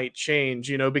that it might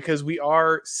change, because we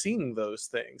are seeing those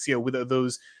things, with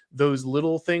those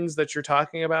little things that you're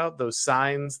talking about, those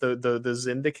signs, those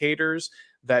indicators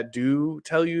that do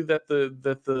tell you that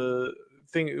the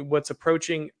thing, what's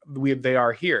approaching, they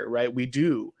are here, right? We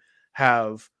do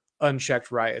have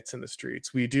unchecked riots in the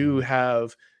streets. We do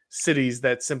have cities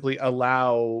that simply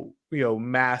allow,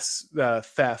 mass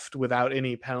theft without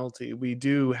any penalty. We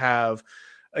do have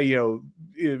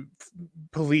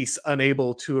police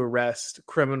unable to arrest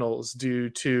criminals due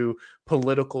to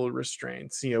political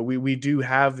restraints. We do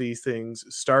have these things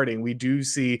starting. We do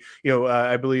see,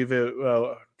 I believe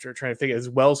trying to think, as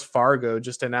Wells Fargo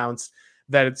just announced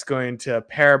that it's going to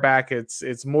pare back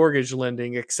its mortgage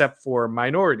lending except for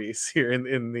minorities here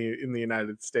in the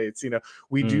United States.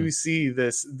 We do see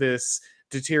this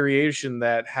deterioration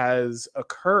that has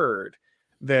occurred,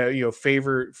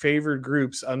 that favored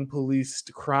groups,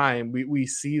 unpoliced crime. We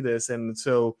see this, and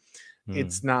so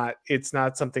it's not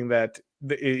something that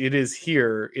it is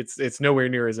here. It's nowhere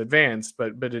near as advanced,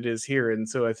 but it is here. And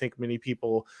so I think many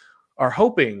people are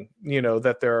hoping,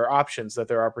 that there are options, that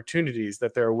there are opportunities,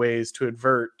 that there are ways to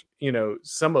avert,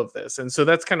 some of this. And so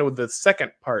that's kind of the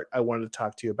second part I wanted to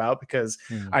talk to you about, because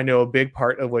I know a big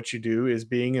part of what you do is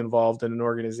being involved in an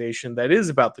organization that is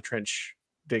about the trench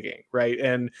digging, right?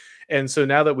 And so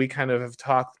now that we kind of have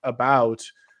talked about,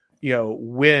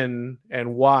 when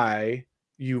and why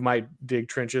you might dig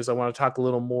trenches, I want to talk a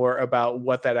little more about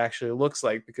what that actually looks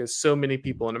like, because so many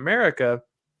people in America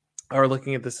are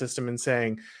looking at the system and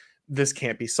saying, this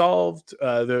can't be solved.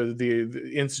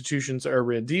 The institutions are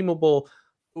redeemable.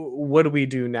 What do we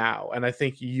do now? And I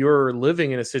think you're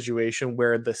living in a situation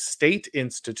where the state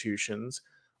institutions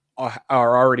are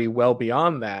already well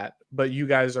beyond that, but you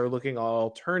guys are looking at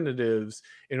alternatives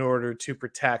in order to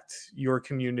protect your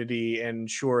community and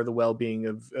ensure the well-being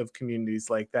of communities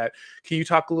like that. Can you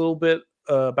talk a little bit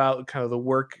about kind of the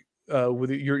work with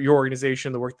your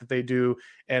organization, the work that they do,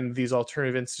 and these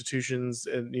alternative institutions,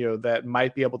 and that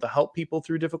might be able to help people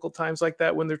through difficult times like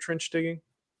that when they're trench digging?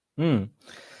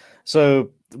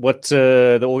 So what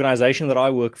the organization that I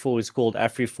work for is called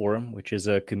AfriForum, which is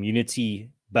a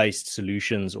community-based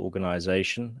solutions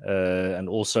organization, and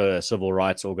also a civil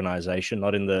rights organization.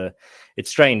 It's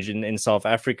strange in South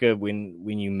Africa, when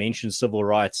you mention civil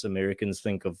rights, Americans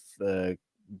think of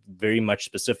very much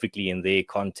specifically in their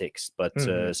context, but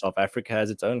South Africa has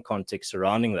its own context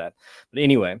surrounding that. But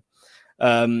anyway,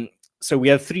 so we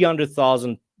have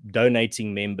 300,000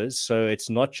 donating members. So it's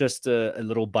not just a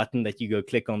little button that you go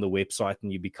click on the website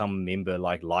and you become a member,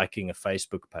 like liking a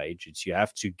Facebook page. It's you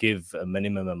have to give a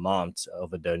minimum amount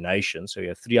of a donation. So you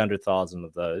have 300,000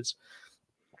 of those.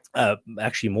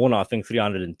 Actually more now, I think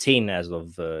 310 as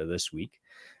of this week.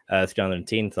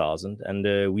 310,000.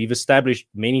 And we've established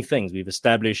many things. We've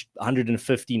established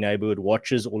 150 neighborhood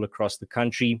watches all across the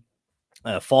country,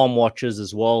 farm watches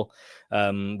as well.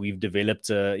 We've developed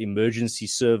emergency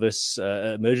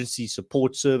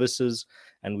support services,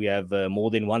 and we have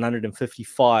more than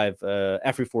 155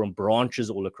 AfriForum branches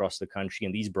all across the country.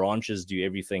 And these branches do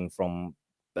everything from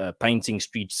painting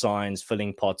street signs,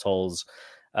 filling potholes,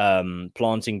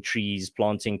 planting trees,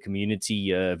 planting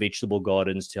community vegetable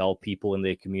gardens to help people in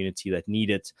their community that need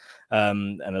it,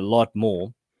 and a lot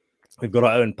more. We've got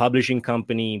our own publishing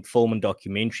company, film and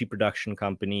documentary production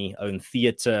company, own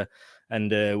theater, and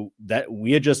that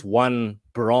we're just one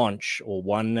branch or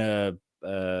one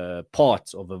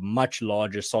part of a much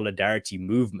larger solidarity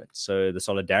movement. So the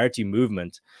solidarity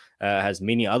movement has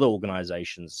many other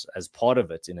organizations as part of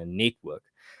it in a network.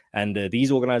 And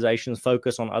these organizations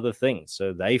focus on other things.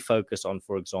 So they focus on,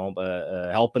 for example,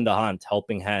 Help in the Hunt,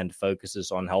 Helping Hand focuses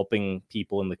on helping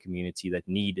people in the community that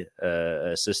need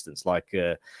assistance, like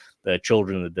the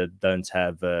children that don't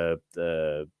have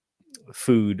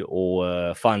food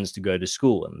or funds to go to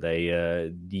school, and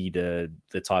they need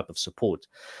the type of support.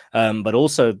 But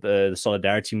also the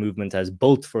solidarity movement has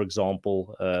built, for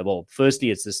example,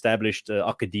 firstly, it's established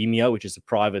academia, which is a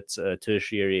private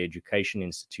tertiary education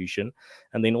institution,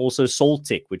 and then also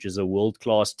Soltech, which is a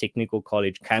world-class technical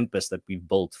college campus that we've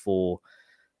built for,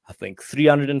 I think,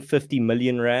 350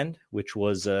 million rand, which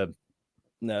was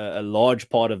a large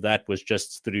part of that was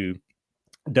just through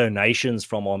donations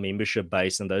from our membership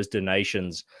base, and those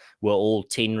donations were all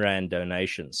 10 rand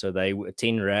donations. So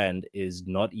 10 rand is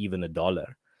not even $1.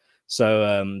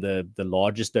 So the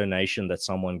largest donation that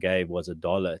someone gave was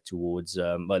 $1 towards,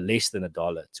 less than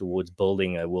 $1 towards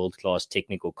building a world-class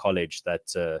technical college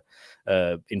that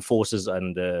enforces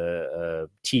and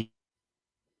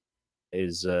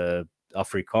is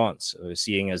Afrikaans,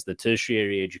 seeing as the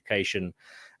tertiary education,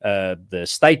 the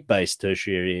state-based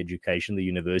tertiary education, the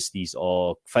universities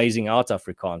are phasing out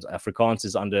Afrikaans. Afrikaans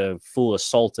is under full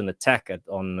assault and attack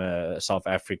on South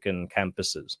African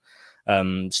campuses.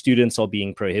 Students are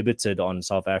being prohibited on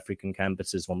South African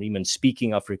campuses from even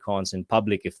speaking Afrikaans in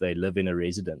public if they live in a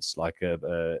residence, like in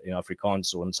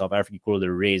Afrikaans, or in South Africa you call it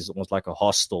a res, almost like a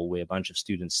hostel where a bunch of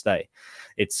students stay.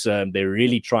 It's they're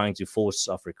really trying to force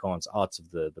Afrikaans out of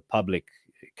the public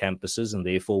campuses, and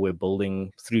therefore we're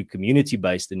building through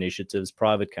community-based initiatives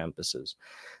private campuses.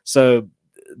 So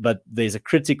but there's a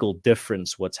critical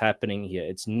difference what's happening here.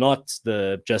 It's not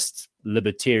the just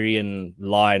libertarian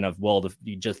line of, well,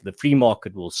 the free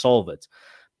market will solve it.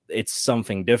 It's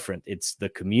something different. It's the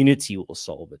community will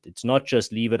solve it. It's not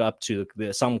just leave it up to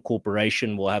some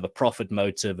corporation will have a profit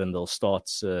motive and they'll start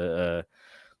a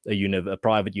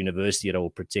private university that will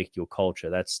protect your culture.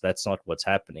 That's not what's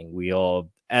happening. We are,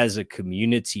 as a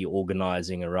community,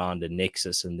 organizing around a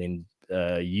nexus and then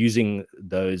using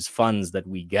those funds that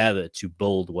we gather to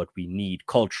build what we need,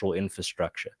 cultural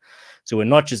infrastructure. So we're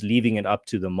not just leaving it up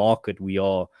to the market. We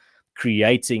are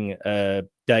creating a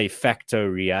de facto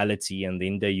reality, and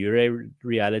then de jure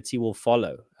reality will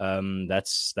follow.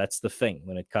 That's the thing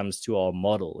when it comes to our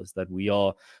model, is that we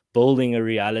are building a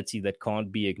reality that can't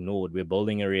be ignored. We're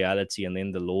building a reality, and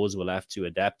then the laws will have to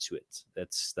adapt to it.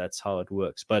 That's how it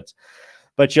works. But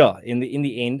yeah, in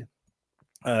the end,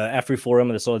 AfriForum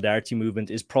and the Solidarity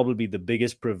Movement is probably the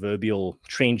biggest proverbial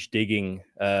trench digging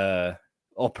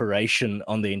operation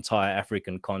on the entire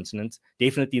African continent.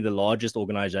 Definitely the largest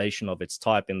organization of its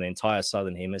type in the entire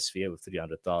Southern Hemisphere with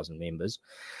 300,000 members.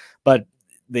 But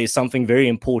there's something very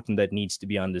important that needs to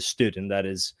be understood, and that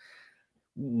is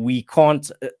we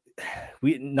can't,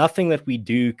 nothing that we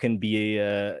do can be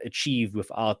achieved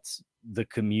without the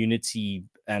community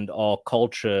and our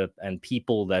culture and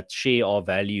people that share our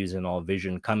values and our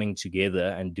vision coming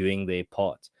together and doing their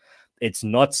part. It's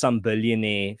not some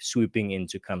billionaire swooping in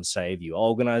to come save you. Our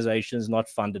organization is not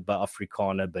funded by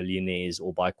Afrikaner billionaires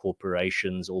or by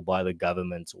corporations or by the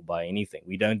government or by anything.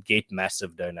 We don't get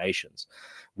massive donations.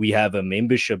 We have a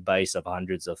membership base of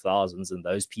hundreds of thousands, and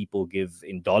those people give,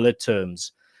 in dollar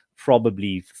terms,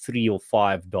 probably $3 or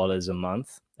 $5 a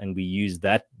month. And we use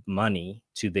that money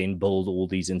to then build all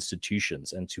these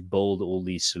institutions and to build all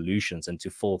these solutions and to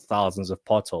fill thousands of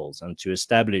potholes and to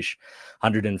establish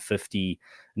 150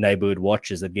 neighborhood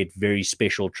watches that get very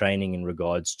special training in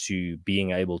regards to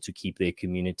being able to keep their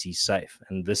communities safe.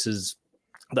 And this is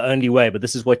the only way, but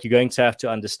this is what you're going to have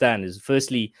to understand is,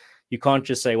 firstly, you can't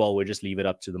just say, well, we'll just leave it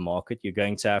up to the market. You're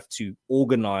going to have to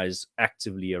organize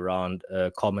actively around a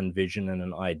common vision and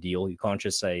an ideal. You can't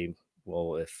just say,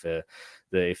 well, if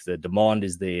the demand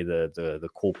is there, the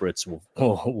corporates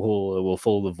will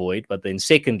fill the void. But then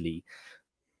secondly,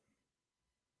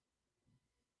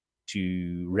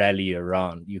 to rally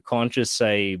around, you can't just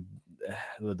say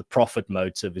the profit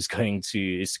motive is going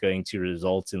to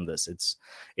result in this.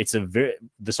 The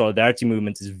Solidarity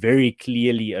Movement is very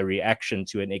clearly a reaction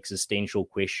to an existential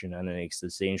question and an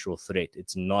existential threat.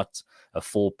 It's not a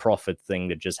for-profit thing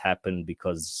that just happened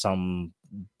because some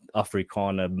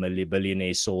Afrikaner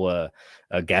billionaire saw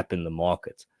a gap in the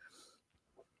market.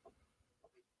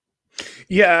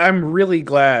 Yeah,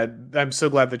 I'm so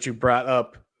glad that you brought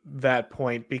up that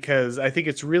point, because I think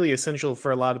it's really essential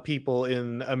for a lot of people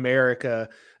in America,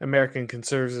 American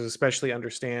conservatives especially,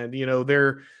 understand,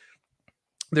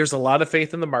 there's a lot of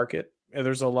faith in the market, and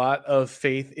there's a lot of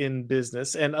faith in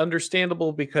business, and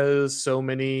understandable, because so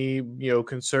many,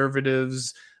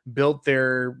 conservatives built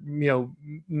their,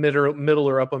 middle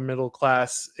or upper middle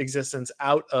class existence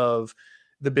out of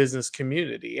the business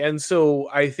community. And so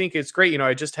I think it's great.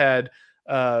 I just had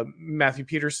Matthew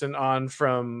Peterson on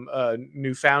from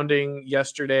New Founding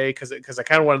yesterday, because I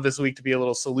kind of wanted this week to be a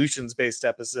little solutions based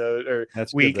episode or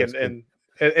That's week. good, And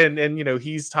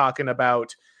he's talking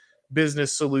about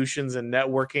business solutions and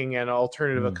networking and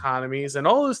alternative economies, and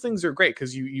all those things are great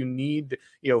because you need,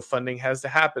 funding has to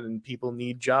happen, and people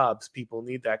need jobs, people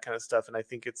need that kind of stuff, and I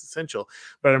think it's essential.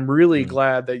 But I'm really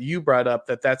glad that you brought up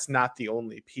that that's not the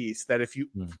only piece, that if you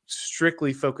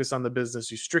strictly focus on the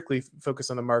business, you strictly focus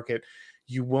on the market,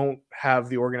 you won't have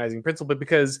the organizing principle. But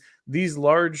because these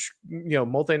large,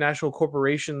 multinational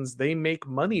corporations, they make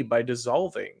money by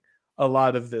dissolving a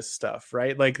lot of this stuff,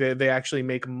 right? Like they actually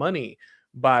make money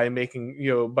by making,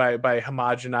 by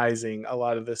homogenizing a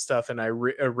lot of this stuff and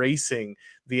erasing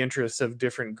the interests of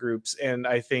different groups. And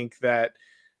I think that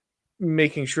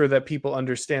making sure that people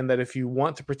understand that if you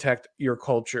want to protect your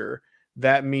culture,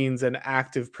 that means an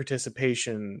active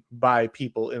participation by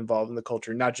people involved in the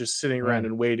culture, not just sitting around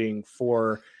and waiting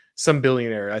for some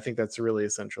billionaire. I think that's really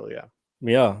essential. Yeah.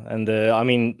 Yeah. And I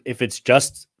mean, if it's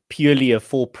just purely a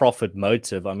for-profit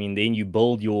motive, I mean, then you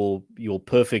build your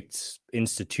perfect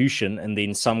institution, and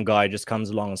then some guy just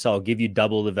comes along and says, I'll give you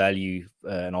double the value,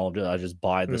 and I'll just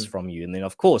buy this from you. And then,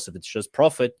 of course, if it's just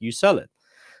profit, you sell it.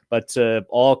 But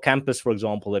our campus, for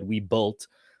example, that we built,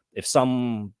 if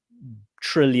some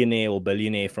trillionaire or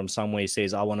billionaire from somewhere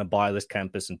says, I want to buy this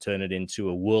campus and turn it into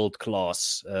a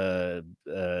world-class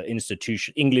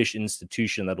institution, English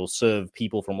institution that will serve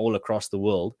people from all across the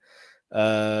world,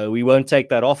 we won't take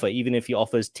that offer, even if he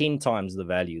offers 10 times the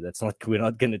value. We're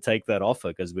not going to take that offer,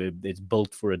 because it's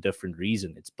built for a different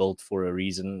reason. It's built for a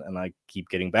reason, and I keep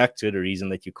getting back to it, a reason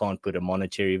that you can't put a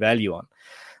monetary value on.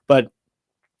 But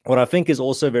what I think is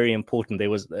also very important, there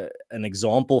was an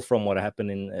example from what happened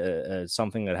in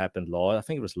something that happened I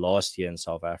think it was last year in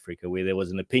South Africa, where there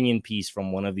was an opinion piece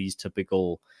from one of these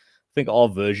typical, I think our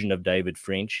version of David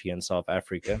French here in South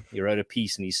Africa. He wrote a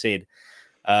piece and he said,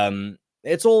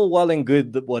 it's all well and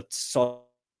good that what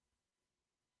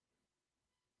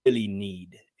really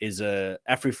need is a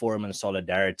AfriForum and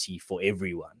solidarity for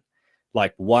everyone,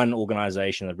 like one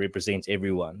organization that represents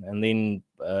everyone. And then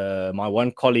my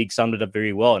one colleague summed it up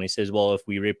very well, and he says, well, if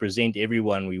we represent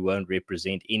everyone, we won't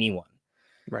represent anyone.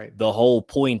 Right. The whole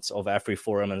point of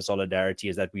AfriForum and solidarity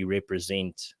is that we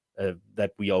represent,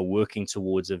 that we are working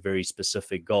towards a very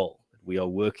specific goal. We are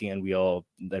working, and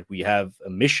that we have a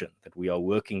mission, that we are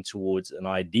working towards an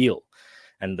ideal,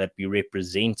 and that we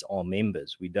represent our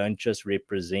members. We don't just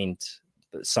represent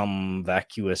some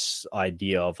vacuous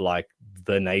idea of like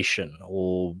the nation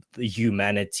or the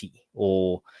humanity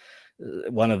or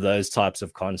one of those types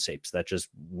of concepts that just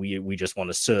we just want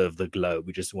to serve the globe,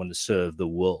 we just want to serve the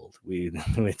world.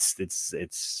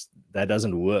 It's that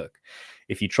doesn't work.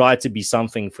 If you try to be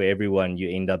something for everyone, you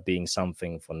end up being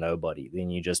something for nobody. Then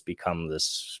you just become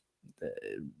this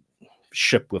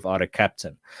ship without a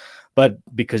captain. But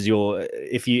because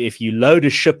if you load a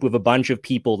ship with a bunch of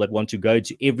people that want to go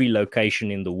to every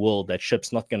location in the world, that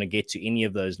ship's not going to get to any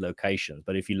of those locations.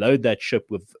 But if you load that ship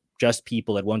with just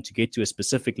people that want to get to a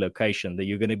specific location, then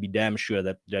you're going to be damn sure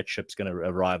that that ship's going to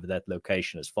arrive at that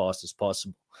location as fast as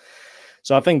possible.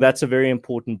 So I think that's a very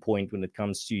important point when it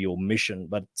comes to your mission.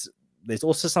 But there's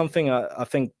also something I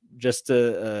think just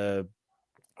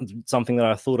something that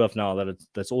I thought of now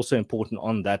that's also important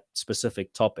on that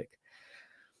specific topic.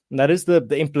 And that is the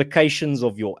implications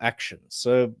of your actions.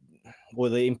 Or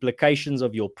the implications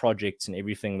of your projects and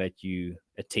everything that you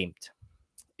attempt.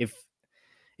 If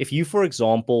you, for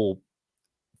example,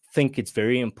 think it's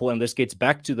very important, this gets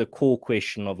back to the core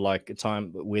question of like a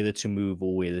time, whether to move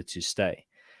or whether to stay.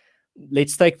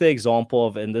 Let's take the example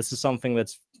of, and this is something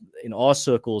that's in our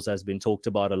circles has been talked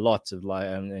about a lot, of like,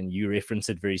 and you reference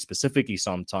it very specifically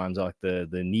sometimes, like the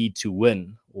need to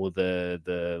win or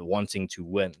the wanting to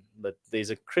win. But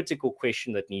there's a critical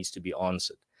question that needs to be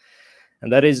answered,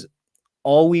 and that is,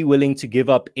 are we willing to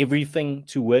give up everything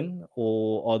to win,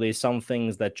 or are there some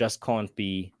things that just can't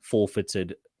be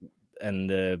forfeited,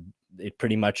 and it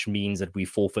pretty much means that we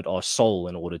forfeit our soul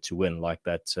in order to win, like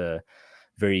that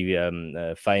very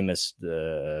famous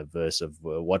verse of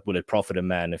what will it profit a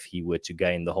man if he were to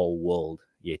gain the whole world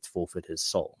yet forfeit his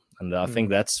soul? And I think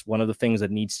that's one of the things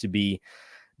that needs to be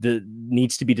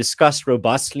discussed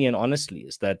robustly and honestly,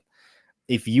 is that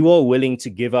if you are willing to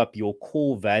give up your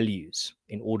core values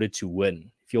in order to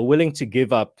win, if you're willing to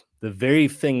give up the very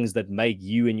things that make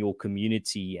you and your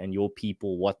community and your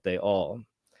people what they are,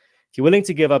 if you're willing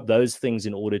to give up those things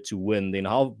in order to win, then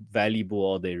how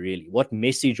valuable are they really? What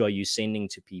message are you sending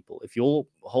to people? If your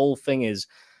whole thing is,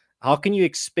 how can you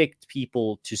expect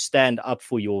people to stand up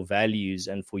for your values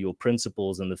and for your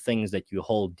principles and the things that you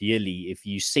hold dearly if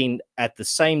you send at the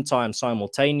same time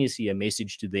simultaneously a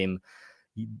message to them,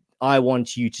 I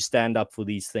want you to stand up for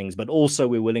these things, but also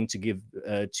we're willing to give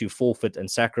to forfeit and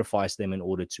sacrifice them in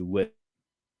order to win?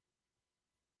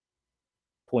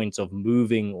 point of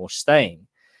moving or staying,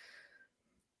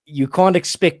 you can't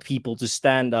expect people to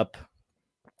stand up.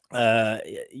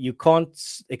 You can't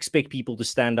expect people to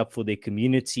stand up for their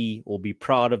community or be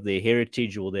proud of their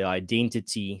heritage or their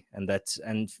identity, and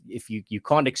if you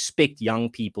can't expect young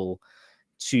people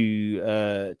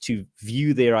to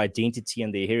view their identity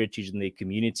and their heritage and their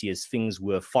community as things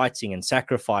worth fighting and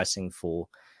sacrificing for,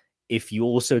 if you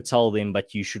also tell them,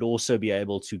 but you should also be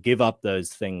able to give up those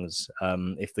things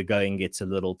if the going gets a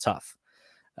little tough.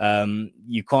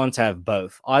 You can't have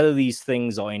both. Either these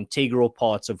things are integral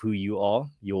parts of who you are,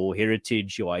 your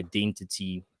heritage, your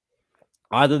identity.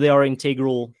 Either they are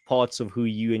integral parts of who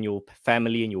you and your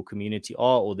family and your community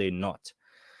are, or they're not.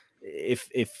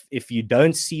 If you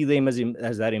don't see them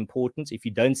as that important, if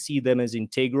you don't see them as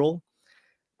integral,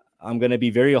 I'm going to be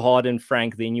very hard and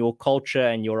frank, then your culture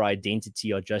and your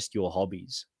identity are just your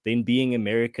hobbies. Then being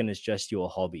American is just your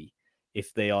hobby.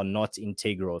 If they are not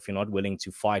integral, if you're not willing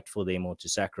to fight for them or to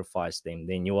sacrifice them,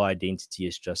 then your identity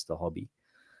is just a hobby.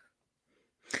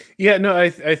 Yeah, no, I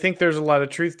think there's a lot of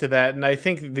truth to that. And I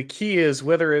think the key is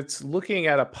whether it's looking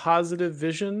at a positive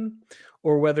vision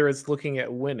or whether it's looking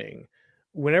at winning.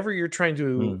 Whenever you're trying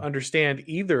to understand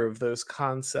either of those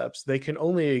concepts, they can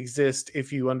only exist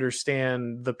if you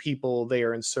understand the people they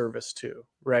are in service to,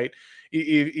 right?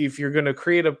 If you're going to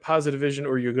create a positive vision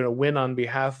or you're going to win on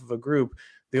behalf of a group,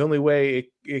 the only way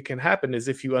it can happen is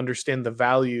if you understand the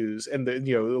values and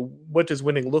what does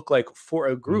winning look like for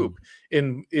a group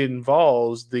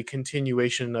involves the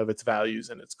continuation of its values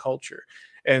and its culture.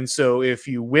 And so if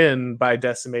you win by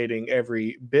decimating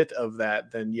every bit of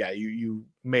that, then yeah, you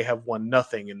may have won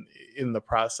nothing in the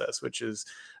process, which is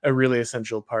a really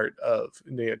essential part of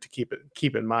to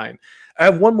keep in mind. I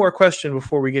have one more question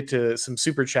before we get to some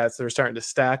super chats that are starting to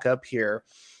stack up here.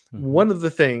 One of the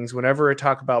things, whenever I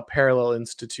talk about parallel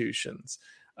institutions,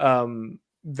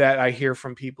 that I hear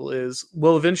from people is,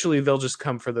 well, eventually they'll just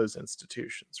come for those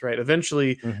institutions, right?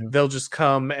 Eventually they'll just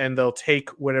come and they'll take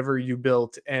whatever you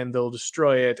built and they'll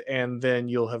destroy it, and then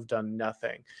you'll have done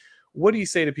nothing. What do you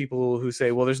say to people who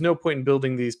say, well, there's no point in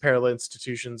building these parallel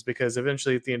institutions because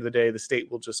eventually at the end of the day, the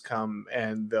state will just come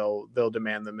and they'll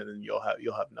demand them, and then you'll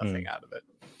have nothing out of it?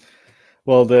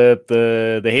 Well,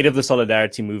 the head of the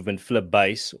Solidarity movement, Flip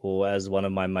Base, or as one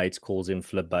of my mates calls him,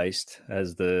 Flip Based,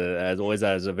 as always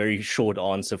has a very short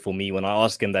answer for me when I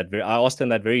asked him that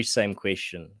very same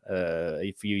question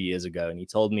a few years ago, and he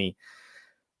told me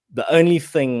the only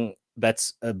thing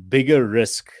that's a bigger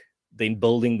risk than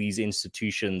building these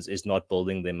institutions is not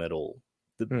building them at all.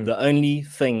 The only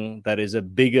thing that is a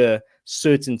bigger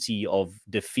certainty of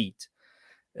defeat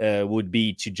would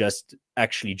be to just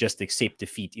accept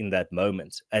defeat in that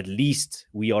moment. At least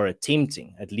we are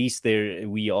attempting. At least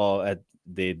we are at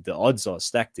the odds are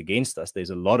stacked against us. There's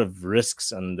a lot of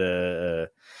risks and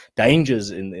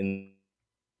dangers in.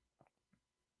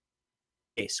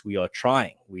 Yes, we are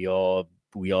trying. We are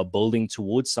building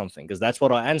towards something, because that's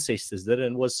what our ancestors did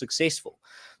and was successful.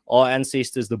 Our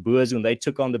ancestors, the Boers, when they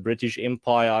took on the British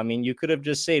Empire, I mean, you could have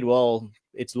just said, well,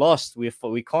 it's lost.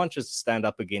 We can't just stand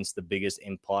up against the biggest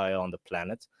empire on the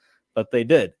planet. But they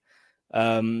did.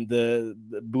 The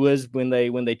Boers, when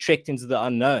they trekked into the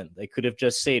unknown, they could have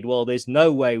just said, well, there's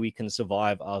no way we can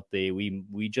survive out there.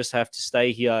 We just have to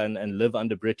stay here and live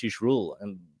under British rule.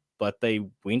 But they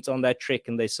went on that trek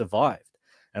and they survived,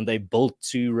 and they built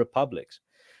 2 republics.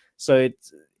 So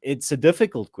it's a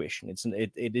difficult question.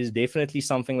 It is definitely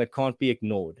something that can't be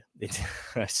ignored.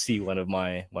 I see one of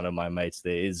my mates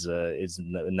there is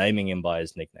naming him by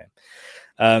his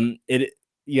nickname.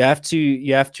 You have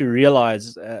to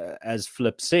realize, as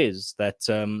Flip says, that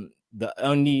the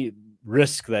only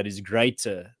risk that is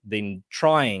greater than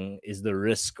trying is the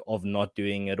risk of not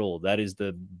doing it all. That is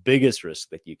the biggest risk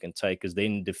that you can take, because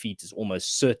then defeat is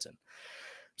almost certain.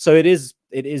 So it is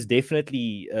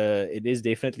definitely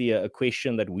a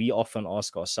question that we often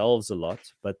ask ourselves a lot.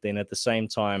 But then at the same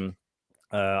time,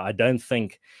 I don't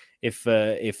think if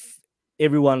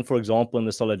everyone, for example, in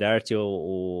the Solidarity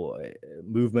or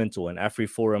movement or an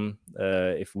AfriForum,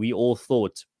 if we all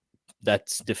thought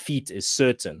that defeat is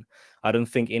certain, I don't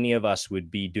think any of us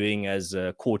would be doing as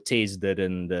Cortez did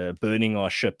and burning our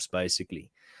ships,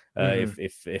 basically.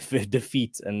 If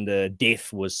defeat and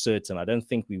death was certain, I don't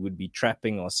think we would be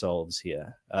trapping ourselves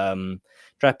here.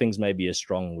 Trapping's maybe a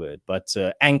strong word, but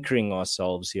anchoring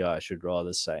ourselves here, I should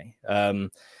rather say.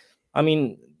 I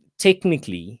mean,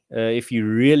 technically, if you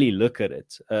really look at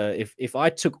it, if I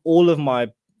took all of my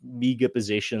meager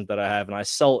possessions that I have and I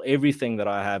sell everything that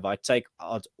I have, I take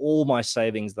out all my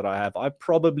savings that I have, I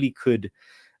probably could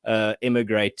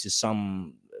immigrate to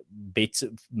some better,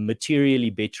 materially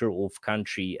better off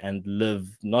country and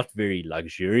live not very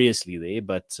luxuriously there,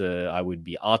 but I would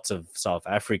be out of South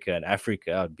Africa and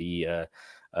Africa. I'd be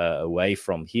away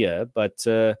from here. But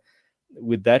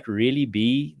would that really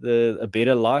be a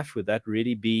better life? Would that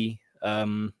really be?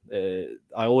 I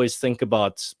always think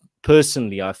about,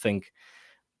 personally, I think,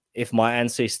 if my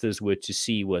ancestors were to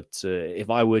see if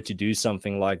I were to do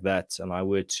something like that, and I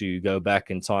were to go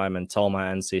back in time and tell my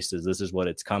ancestors this is what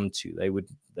it's come to, they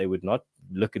would not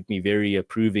look at me very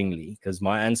approvingly, because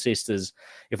my ancestors,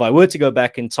 if I were to go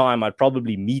back in time, I'd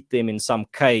probably meet them in some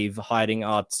cave hiding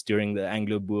out during the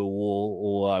Anglo-Boer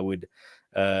War, or I would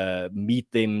meet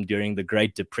them during the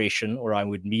Great Depression, or I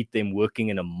would meet them working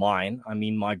in a mine. I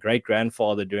mean, my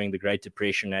great-grandfather during the Great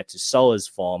Depression had to sell his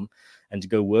farm and to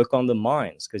go work on the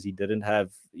mines because he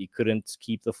couldn't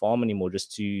keep the farm anymore,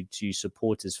 just to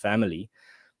support his family.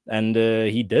 And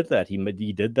he did that.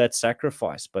 He did that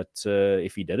sacrifice. But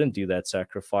if he didn't do that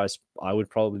sacrifice, I would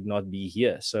probably not be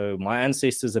here. So my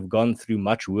ancestors have gone through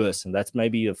much worse. And that's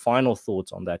maybe a final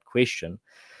thought on that question.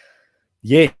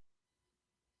 Yeah,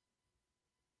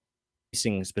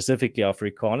 specifically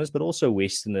Afrikaners, but also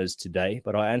Westerners today.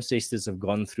 But our ancestors have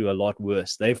gone through a lot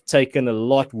worse. They've taken a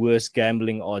lot worse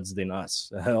gambling odds than us.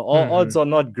 Our odds are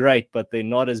not great, but they're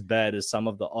not as bad as some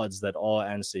of the odds that our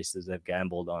ancestors have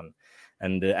gambled on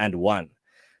and won.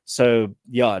 So,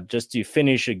 yeah, just to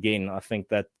finish again, I think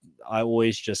that I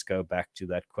always just go back to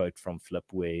that quote from Flip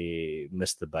where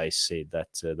Mr. Bass said that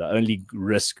the only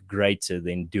risk greater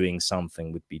than doing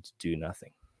something would be to do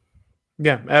nothing.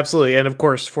 Yeah, absolutely. And of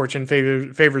course, fortune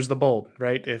favors the bold,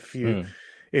 right? If you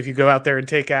go out there and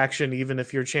take action, even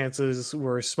if your chances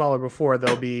were smaller before,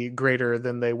 they'll be greater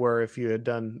than they were if you had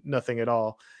done nothing at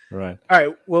all. Right. All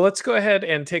right. Well, let's go ahead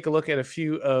and take a look at a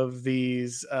few of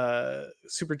these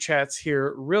super chats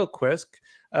here real quick.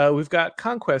 We've got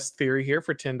Conquest Theory here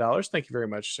for $10. Thank you very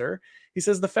much, sir. He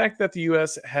says the fact that the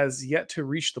U.S. has yet to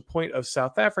reach the point of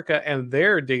South Africa and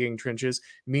they're digging trenches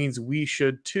means we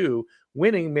should too.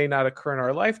 Winning may not occur in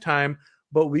our lifetime,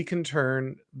 but we can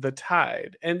turn the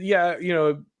tide. And yeah,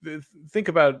 think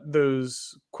about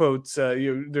those quotes.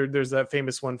 There's that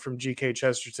famous one from G.K.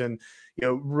 Chesterton.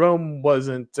 Rome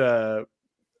wasn't. People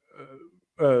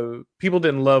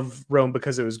didn't love Rome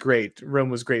because it was great. Rome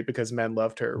was great because men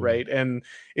loved her, right? And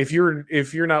if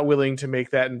you're not willing to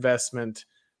make that investment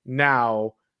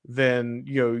now, then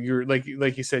you're like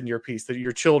you said in your piece, that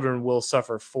your children will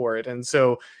suffer for it. And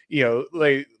so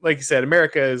like you said,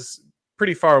 America is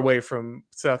pretty far away from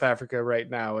South Africa right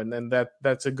now, and then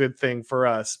that's a good thing for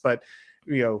us. But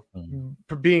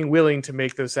being willing to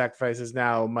make those sacrifices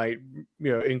now might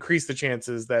increase the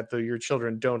chances that your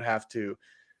children don't have to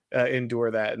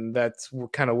endure that, and that's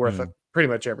kind of worth pretty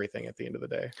much everything at the end of the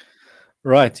day.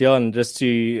 Right, yeah, and just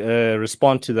to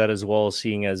respond to that as well,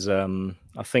 seeing as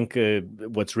I think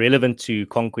what's relevant to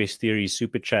Conquest Theory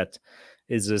Super Chat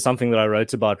is something that I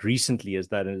wrote about recently, is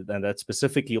that, and that's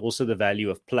specifically also the value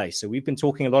of place. So we've been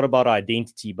talking a lot about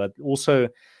identity, but also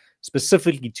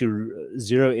specifically to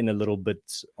zero in a little bit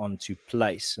onto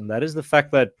place, and that is the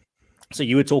fact that, so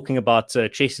you were talking about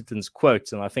Chesterton's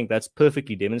quotes, and I think that's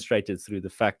perfectly demonstrated through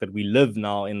the fact that we live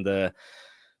now in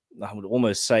I would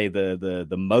almost say the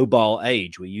mobile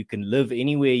age, where you can live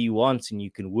anywhere you want and you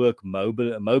can work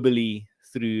mobily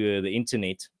through the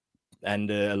internet. And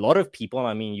a lot of people,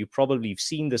 I mean, you probably have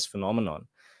seen this phenomenon.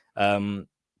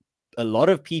 A lot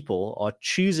of people are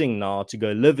choosing now to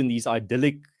go live in these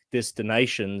idyllic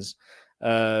destinations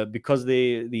because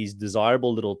they're these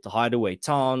desirable little hideaway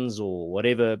towns or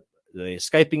whatever. They're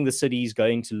escaping the cities,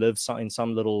 going to live in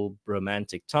some little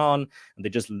romantic town, and they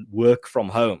just work from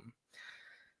home.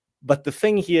 But the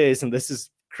thing here is, and this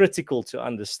is critical to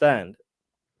understand,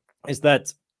 is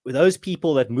that with those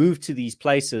people that move to these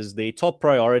places, their top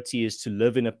priority is to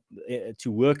live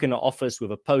to work in an office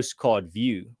with a postcard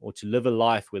view, or to live a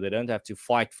life where they don't have to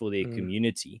fight for their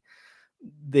community.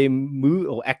 They move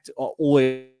or act are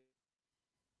always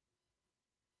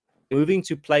moving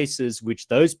to places which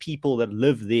those people that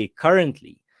live there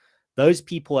currently, those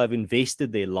people have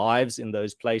invested their lives in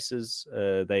those places.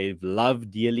 They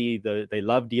love dearly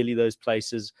those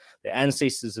places. Their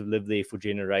ancestors have lived there for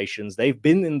generations. They've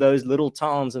been in those little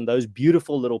towns and those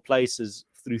beautiful little places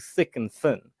through thick and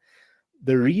thin.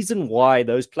 The reason why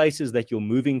those places that you're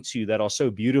moving to that are so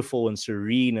beautiful and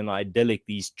serene and idyllic,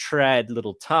 these trad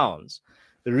little towns,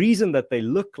 the reason that they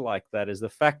look like that is the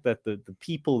fact that the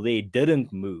people there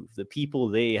didn't move. The people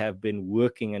there have been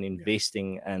working and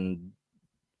investing and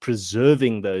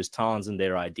preserving those towns and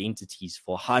their identities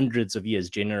for hundreds of years,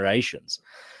 generations.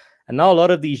 And now a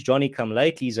lot of these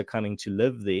Johnny-come-latelys are coming to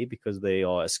live there because they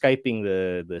are escaping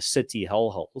the city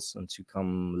hellholes and to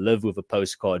come live with a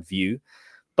postcard view.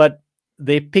 But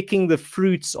they're picking the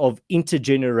fruits of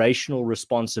intergenerational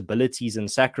responsibilities and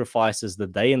sacrifices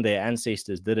that they and their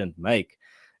ancestors didn't make.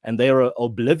 And they are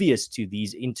oblivious to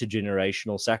these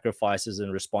intergenerational sacrifices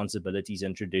and responsibilities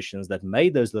and traditions that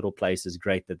made those little places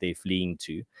great that they're fleeing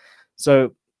to.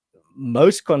 So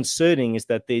most concerning is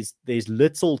that there's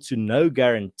little to no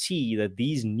guarantee that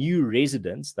these new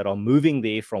residents that are moving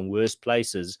there from worse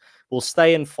places will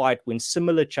stay and fight when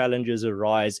similar challenges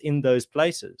arise in those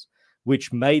places,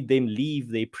 which made them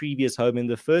leave their previous home in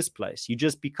the first place. You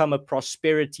just become a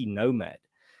prosperity nomad.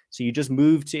 So you just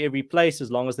move to every place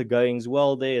as long as the going's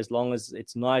well there, as long as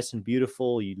it's nice and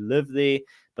beautiful, you live there.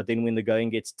 But then when the going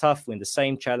gets tough, when the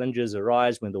same challenges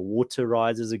arise, when the water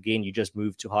rises again, you just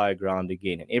move to higher ground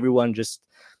again. And everyone just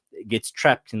gets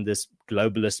trapped in this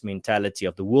globalist mentality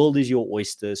of the world is your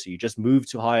oyster. So you just move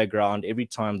to higher ground every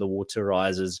time the water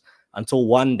rises until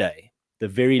one day, the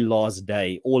very last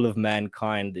day, all of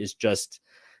mankind is just,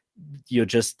 you're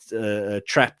just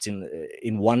trapped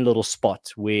in one little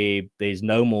spot where there's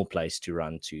no more place to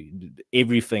run to.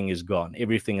 Everything is gone.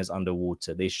 Everything is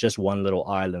underwater. There's just one little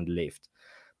island left.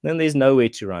 Then there's nowhere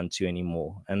to run to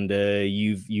anymore. And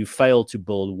you failed to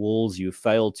build walls. You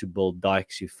failed to build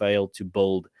dikes. You failed to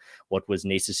build what was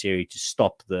necessary to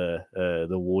stop the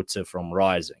water from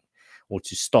rising, or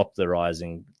to stop the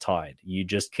rising tide. You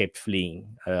just kept fleeing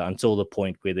until the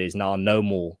point where there's now no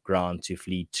more ground to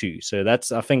flee to. So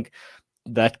that's, I think,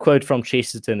 that quote from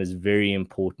Chesterton is very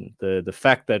important. The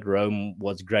fact that Rome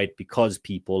was great because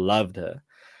people loved her.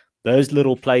 Those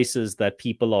little places that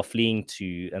people are fleeing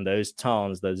to, and those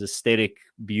towns, those aesthetic,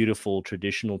 beautiful,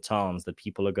 traditional towns that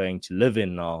people are going to live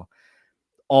in now,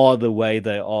 are the way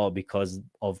they are because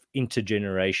of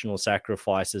intergenerational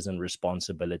sacrifices and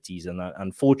responsibilities. And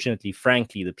unfortunately,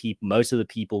 frankly, most of the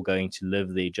people going to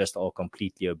live there just are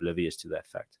completely oblivious to that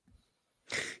fact.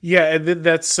 Yeah, and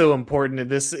that's so important. And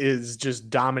this is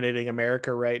just dominating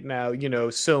America right now.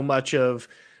 So much of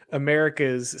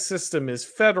America's system is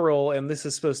federal, and this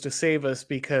is supposed to save us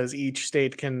because each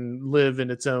state can live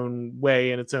in its own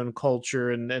way and its own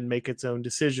culture and make its own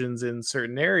decisions in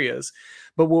certain areas.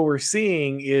 But what we're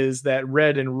seeing is that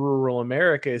red and rural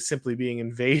America is simply being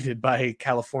invaded by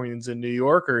Californians and New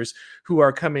Yorkers who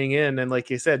are coming in and, like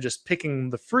you said, just picking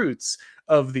the fruits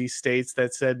of these states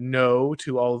that said no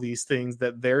to all these things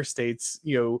that their states,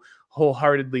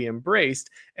 wholeheartedly embraced.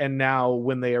 And now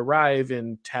when they arrive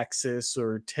in Texas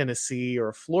or Tennessee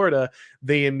or Florida,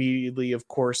 they immediately, of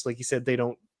course, like you said, they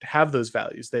don't have those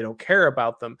values. They don't care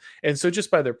about them. And so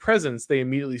just by their presence, they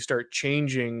immediately start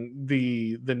changing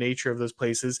the nature of those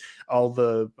places. All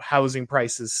the housing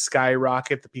prices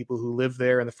skyrocket. The people who live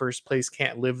there in the first place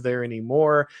can't live there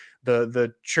anymore.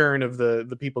 The churn of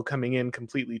the people coming in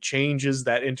completely changes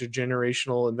that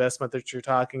intergenerational investment that you're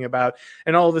talking about.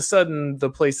 And all of a sudden,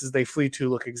 the places they flee to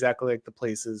look exactly like the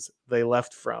places they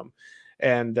left from.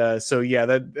 And so yeah,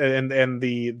 that and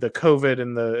the COVID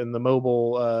and the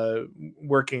mobile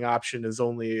working option has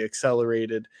only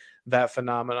accelerated that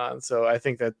phenomenon. So I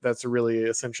think that's a really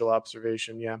essential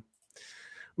observation. Yeah,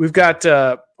 we've got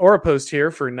Aura Post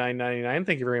here for $9.99.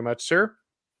 Thank you very much, sir.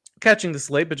 Catching this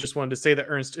late, but just wanted to say that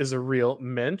Ernst is a real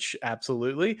mensch.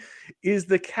 Absolutely. Is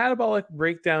the catabolic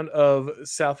breakdown of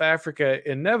South Africa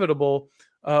inevitable?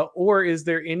 Or is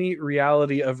there any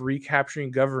reality of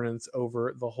recapturing governance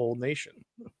over the whole nation?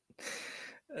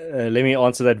 Let me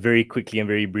answer that very quickly and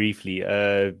very briefly.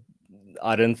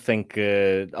 I don't think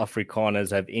Afrikaners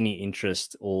have any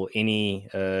interest or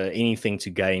anything to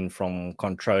gain from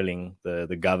controlling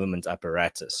the government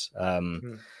apparatus.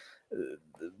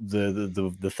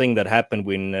 The thing that happened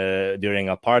when during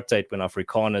apartheid, when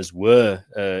Afrikaners were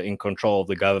in control of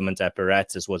the government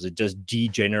apparatus, was it just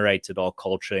degenerated our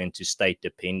culture into state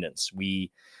dependence.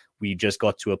 We just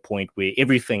got to a point where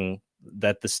everything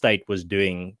that the state was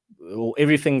doing, or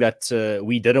everything that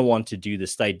we didn't want to do, the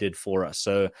state did for us.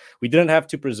 So we didn't have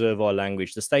to preserve our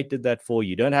language. The state did that for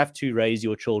you. You don't have to raise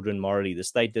your children morally. The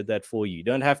state did that for you. You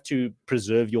don't have to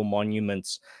preserve your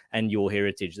monuments and your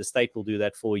heritage. The state will do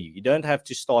that for you. You don't have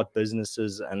to start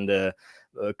businesses and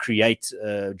create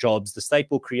jobs. The state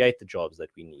will create the jobs that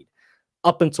we need.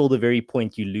 Up until the very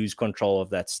point you lose control of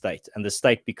that state and the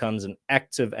state becomes an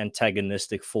active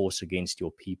antagonistic force against your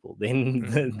people,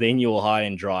 then you're high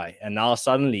and dry. And now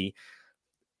suddenly,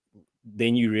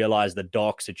 then you realize the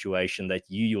dark situation that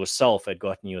you yourself had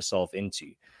gotten yourself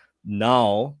into.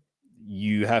 Now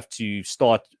you have to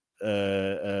start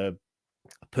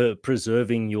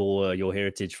preserving your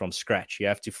heritage from scratch. You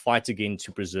have to fight again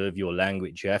to preserve your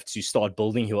language. You have to start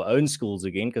building your own schools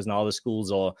again, because now the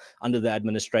schools are under the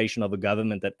administration of a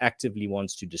government that actively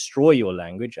wants to destroy your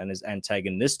language and is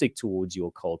antagonistic towards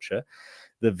your culture.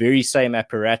 The very same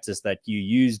apparatus that you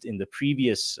used in the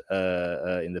previous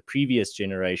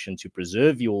generation to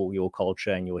preserve your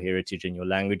culture and your heritage and your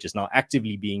language is now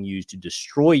actively being used to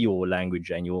destroy your language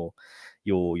and your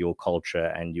culture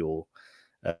and your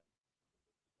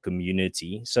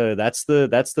community. So that's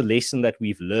the lesson that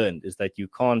we've learned, is that you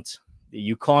can't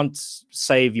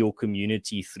save your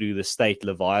community through the state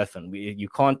leviathan. You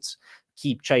can't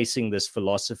keep chasing this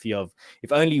philosophy of,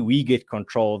 if only we get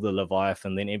control of the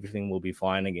leviathan, then everything will be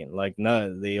fine again. Like,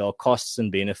 no, there are costs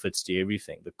and benefits to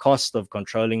everything. The cost of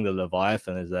controlling the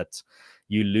leviathan is that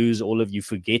you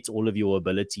forget all of your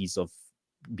abilities of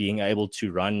being able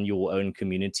to run your own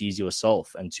communities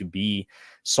yourself and to be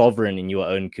sovereign in your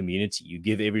own community. You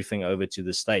give everything over to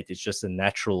the state. It's just a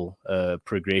natural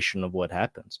progression of what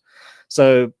happens.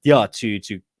 So yeah, to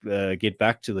get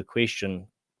back to the question,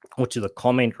 or to the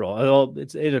comment,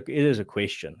 it is a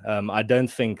question. I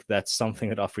don't think that's something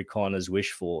that Afrikaners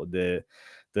wish for. The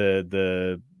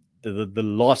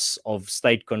loss of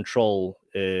state control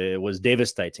was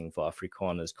devastating for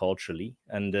Afrikaners culturally,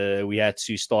 and we had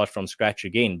to start from scratch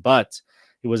again. But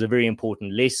it was a very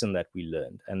important lesson that we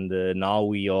learned, and now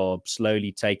we are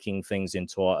slowly taking things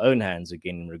into our own hands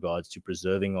again in regards to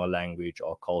preserving our language,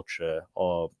 our culture,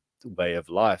 our way of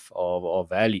life, our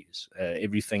values.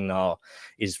 Everything now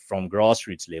is from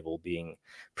grassroots level being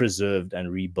preserved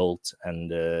and rebuilt,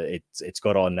 and it's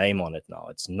got our name on it now.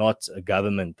 It's not a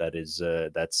government that is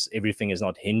everything is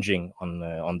not hinging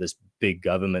on this big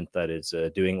government that is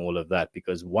doing all of that,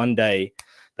 because one day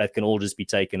that can all just be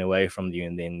taken away from you,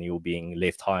 and then you're being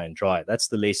left high and dry. That's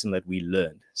the lesson that we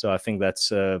learned. So I think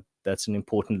that's an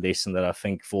important lesson that I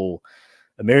think for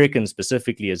Americans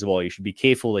specifically as well, you should be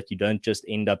careful that you don't just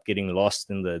end up getting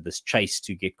lost in this chase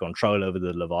to get control over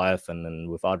the Leviathan, and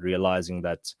without realizing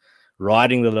that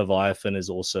riding the Leviathan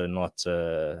is also not,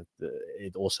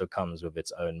 it also comes with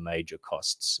its own major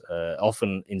costs,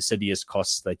 often insidious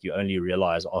costs that you only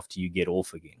realize after you get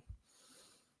off again.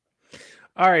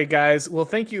 All right, guys. Well,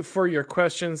 thank you for your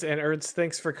questions, and Ernst,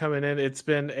 thanks for coming in. It's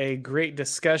been a great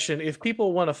discussion. If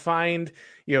people want to find,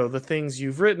 the things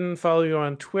you've written, follow you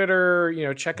on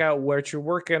Twitter, check out what you're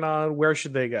working on, where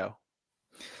should they go?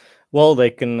 Well, they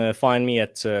can find me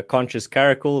at Conscious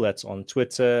Caracal. That's on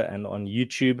Twitter and on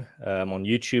YouTube. On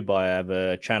YouTube, I have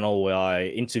a channel where I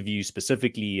interview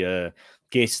specifically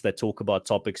guests that talk about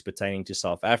topics pertaining to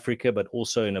South Africa, but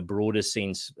also in a broader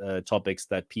sense, topics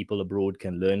that people abroad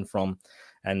can learn from.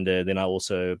 And then I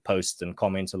also post and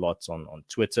comment a lot on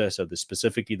Twitter. So there's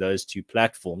specifically those two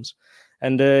platforms.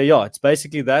 And it's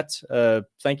basically that.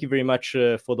 Thank you very much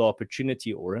for the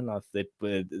opportunity, Oren.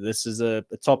 This is a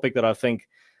topic that I think,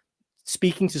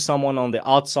 speaking to someone on the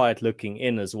outside looking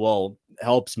in as well,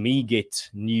 helps me get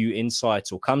new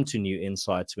insights or come to new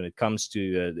insights when it comes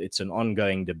to it's an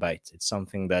ongoing debate. It's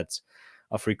something that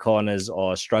Afrikaners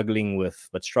are struggling with,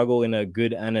 but struggle in a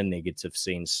good and a negative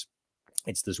sense.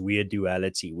 It's this weird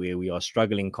duality where we are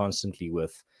struggling constantly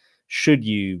with, should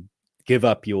you give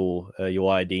up your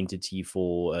identity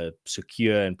for a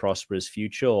secure and prosperous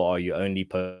future, or are you only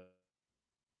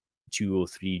 2 or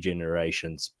 3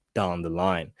 generations down the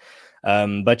line?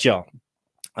 But yeah,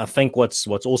 I think what's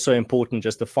also important,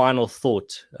 just a final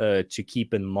thought to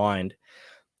keep in mind,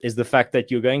 is the fact that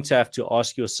you're going to have to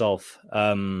ask yourself,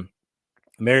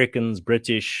 Americans,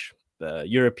 British,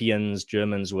 Europeans,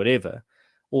 Germans, whatever,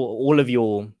 all of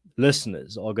your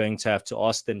listeners are going to have to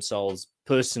ask themselves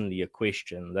personally a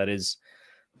question, that is,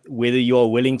 whether you are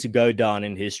willing to go down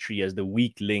in history as the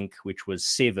weak link which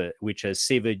has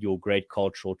severed your great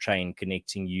cultural chain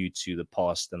connecting you to the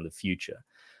past and the future.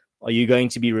 Are you going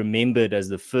to be remembered as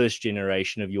the first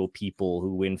generation of your people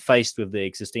who, when faced with the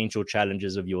existential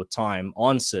challenges of your time,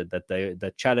 answered that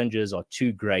the challenges are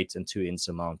too great and too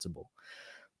insurmountable?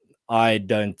 I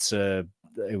don't have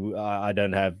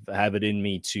it in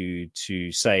me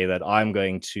to say that I'm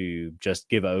going to just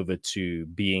give over to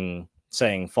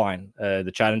saying, fine,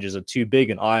 the challenges are too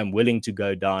big, and I am willing to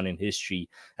go down in history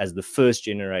as the first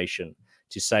generation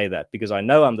to say that, because I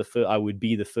know I would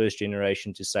be the first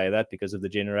generation to say that, because of the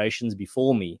generations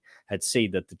before me had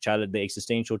said that the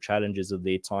existential challenges of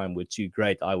their time were too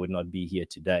great. I would not be here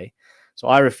today. So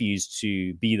I refuse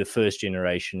to be the first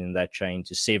generation in that chain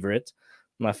to sever it.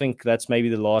 And I think that's maybe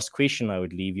the last question I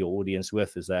would leave your audience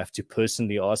with, is they have to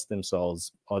personally ask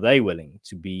themselves, are they willing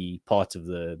to be part of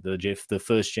the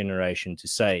first generation to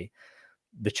say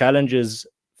the challenges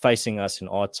facing us in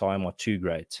our time are too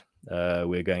great,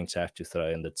 we're going to have to throw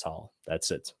in the towel.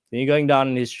 That's it. Then you're going down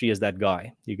in history as that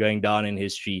guy. You're going down in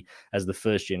history as the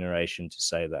first generation to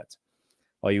say that.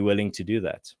 Are you willing to do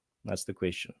that? That's the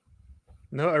question.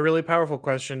 No, a really powerful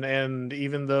question. And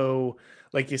even though,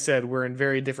 like you said, we're in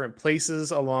very different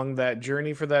places along that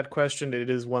journey for that question, it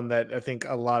is one that I think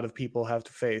a lot of people have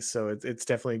to face. So it's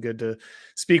definitely good to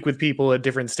speak with people at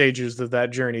different stages of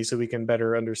that journey so we can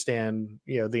better understand,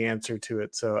 the answer to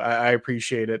it. So I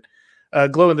appreciate it.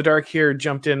 Glow in the Dark here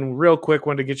jumped in real quick.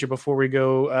 Wanted to get you before we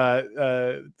go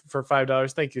for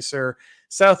 $5. Thank you, sir.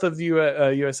 South of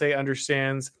the USA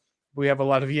understands we have a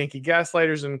lot of Yankee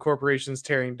gaslighters and corporations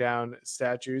tearing down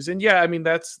statues. And yeah, I mean,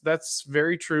 that's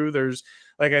very true. There's,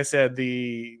 like I said,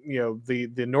 the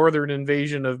northern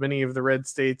invasion of many of the red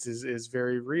states is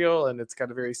very real, and it's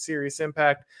got a very serious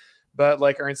impact. But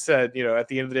like Ernst said, at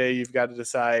the end of the day, you've got to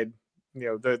decide,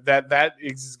 that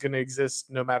is going to exist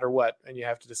no matter what. And you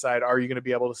have to decide, are you going to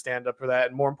be able to stand up for that?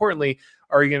 And more importantly,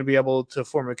 are you going to be able to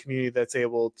form a community that's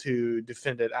able to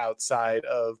defend it outside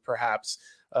of perhaps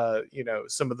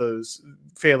some of those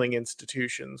failing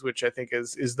institutions, which I think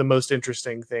is the most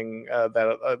interesting thing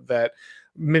that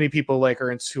many people like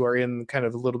Ernst, who are in kind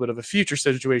of a little bit of a future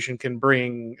situation, can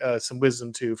bring some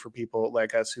wisdom to for people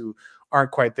like us who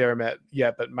aren't quite there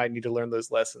yet, but might need to learn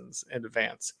those lessons in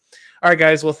advance. All right,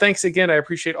 guys. Well, thanks again. I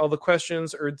appreciate all the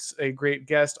questions. Ernst's a great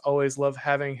guest. Always love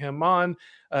having him on.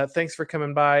 Thanks for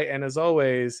coming by. And as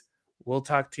always, we'll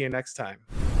talk to you next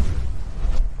time.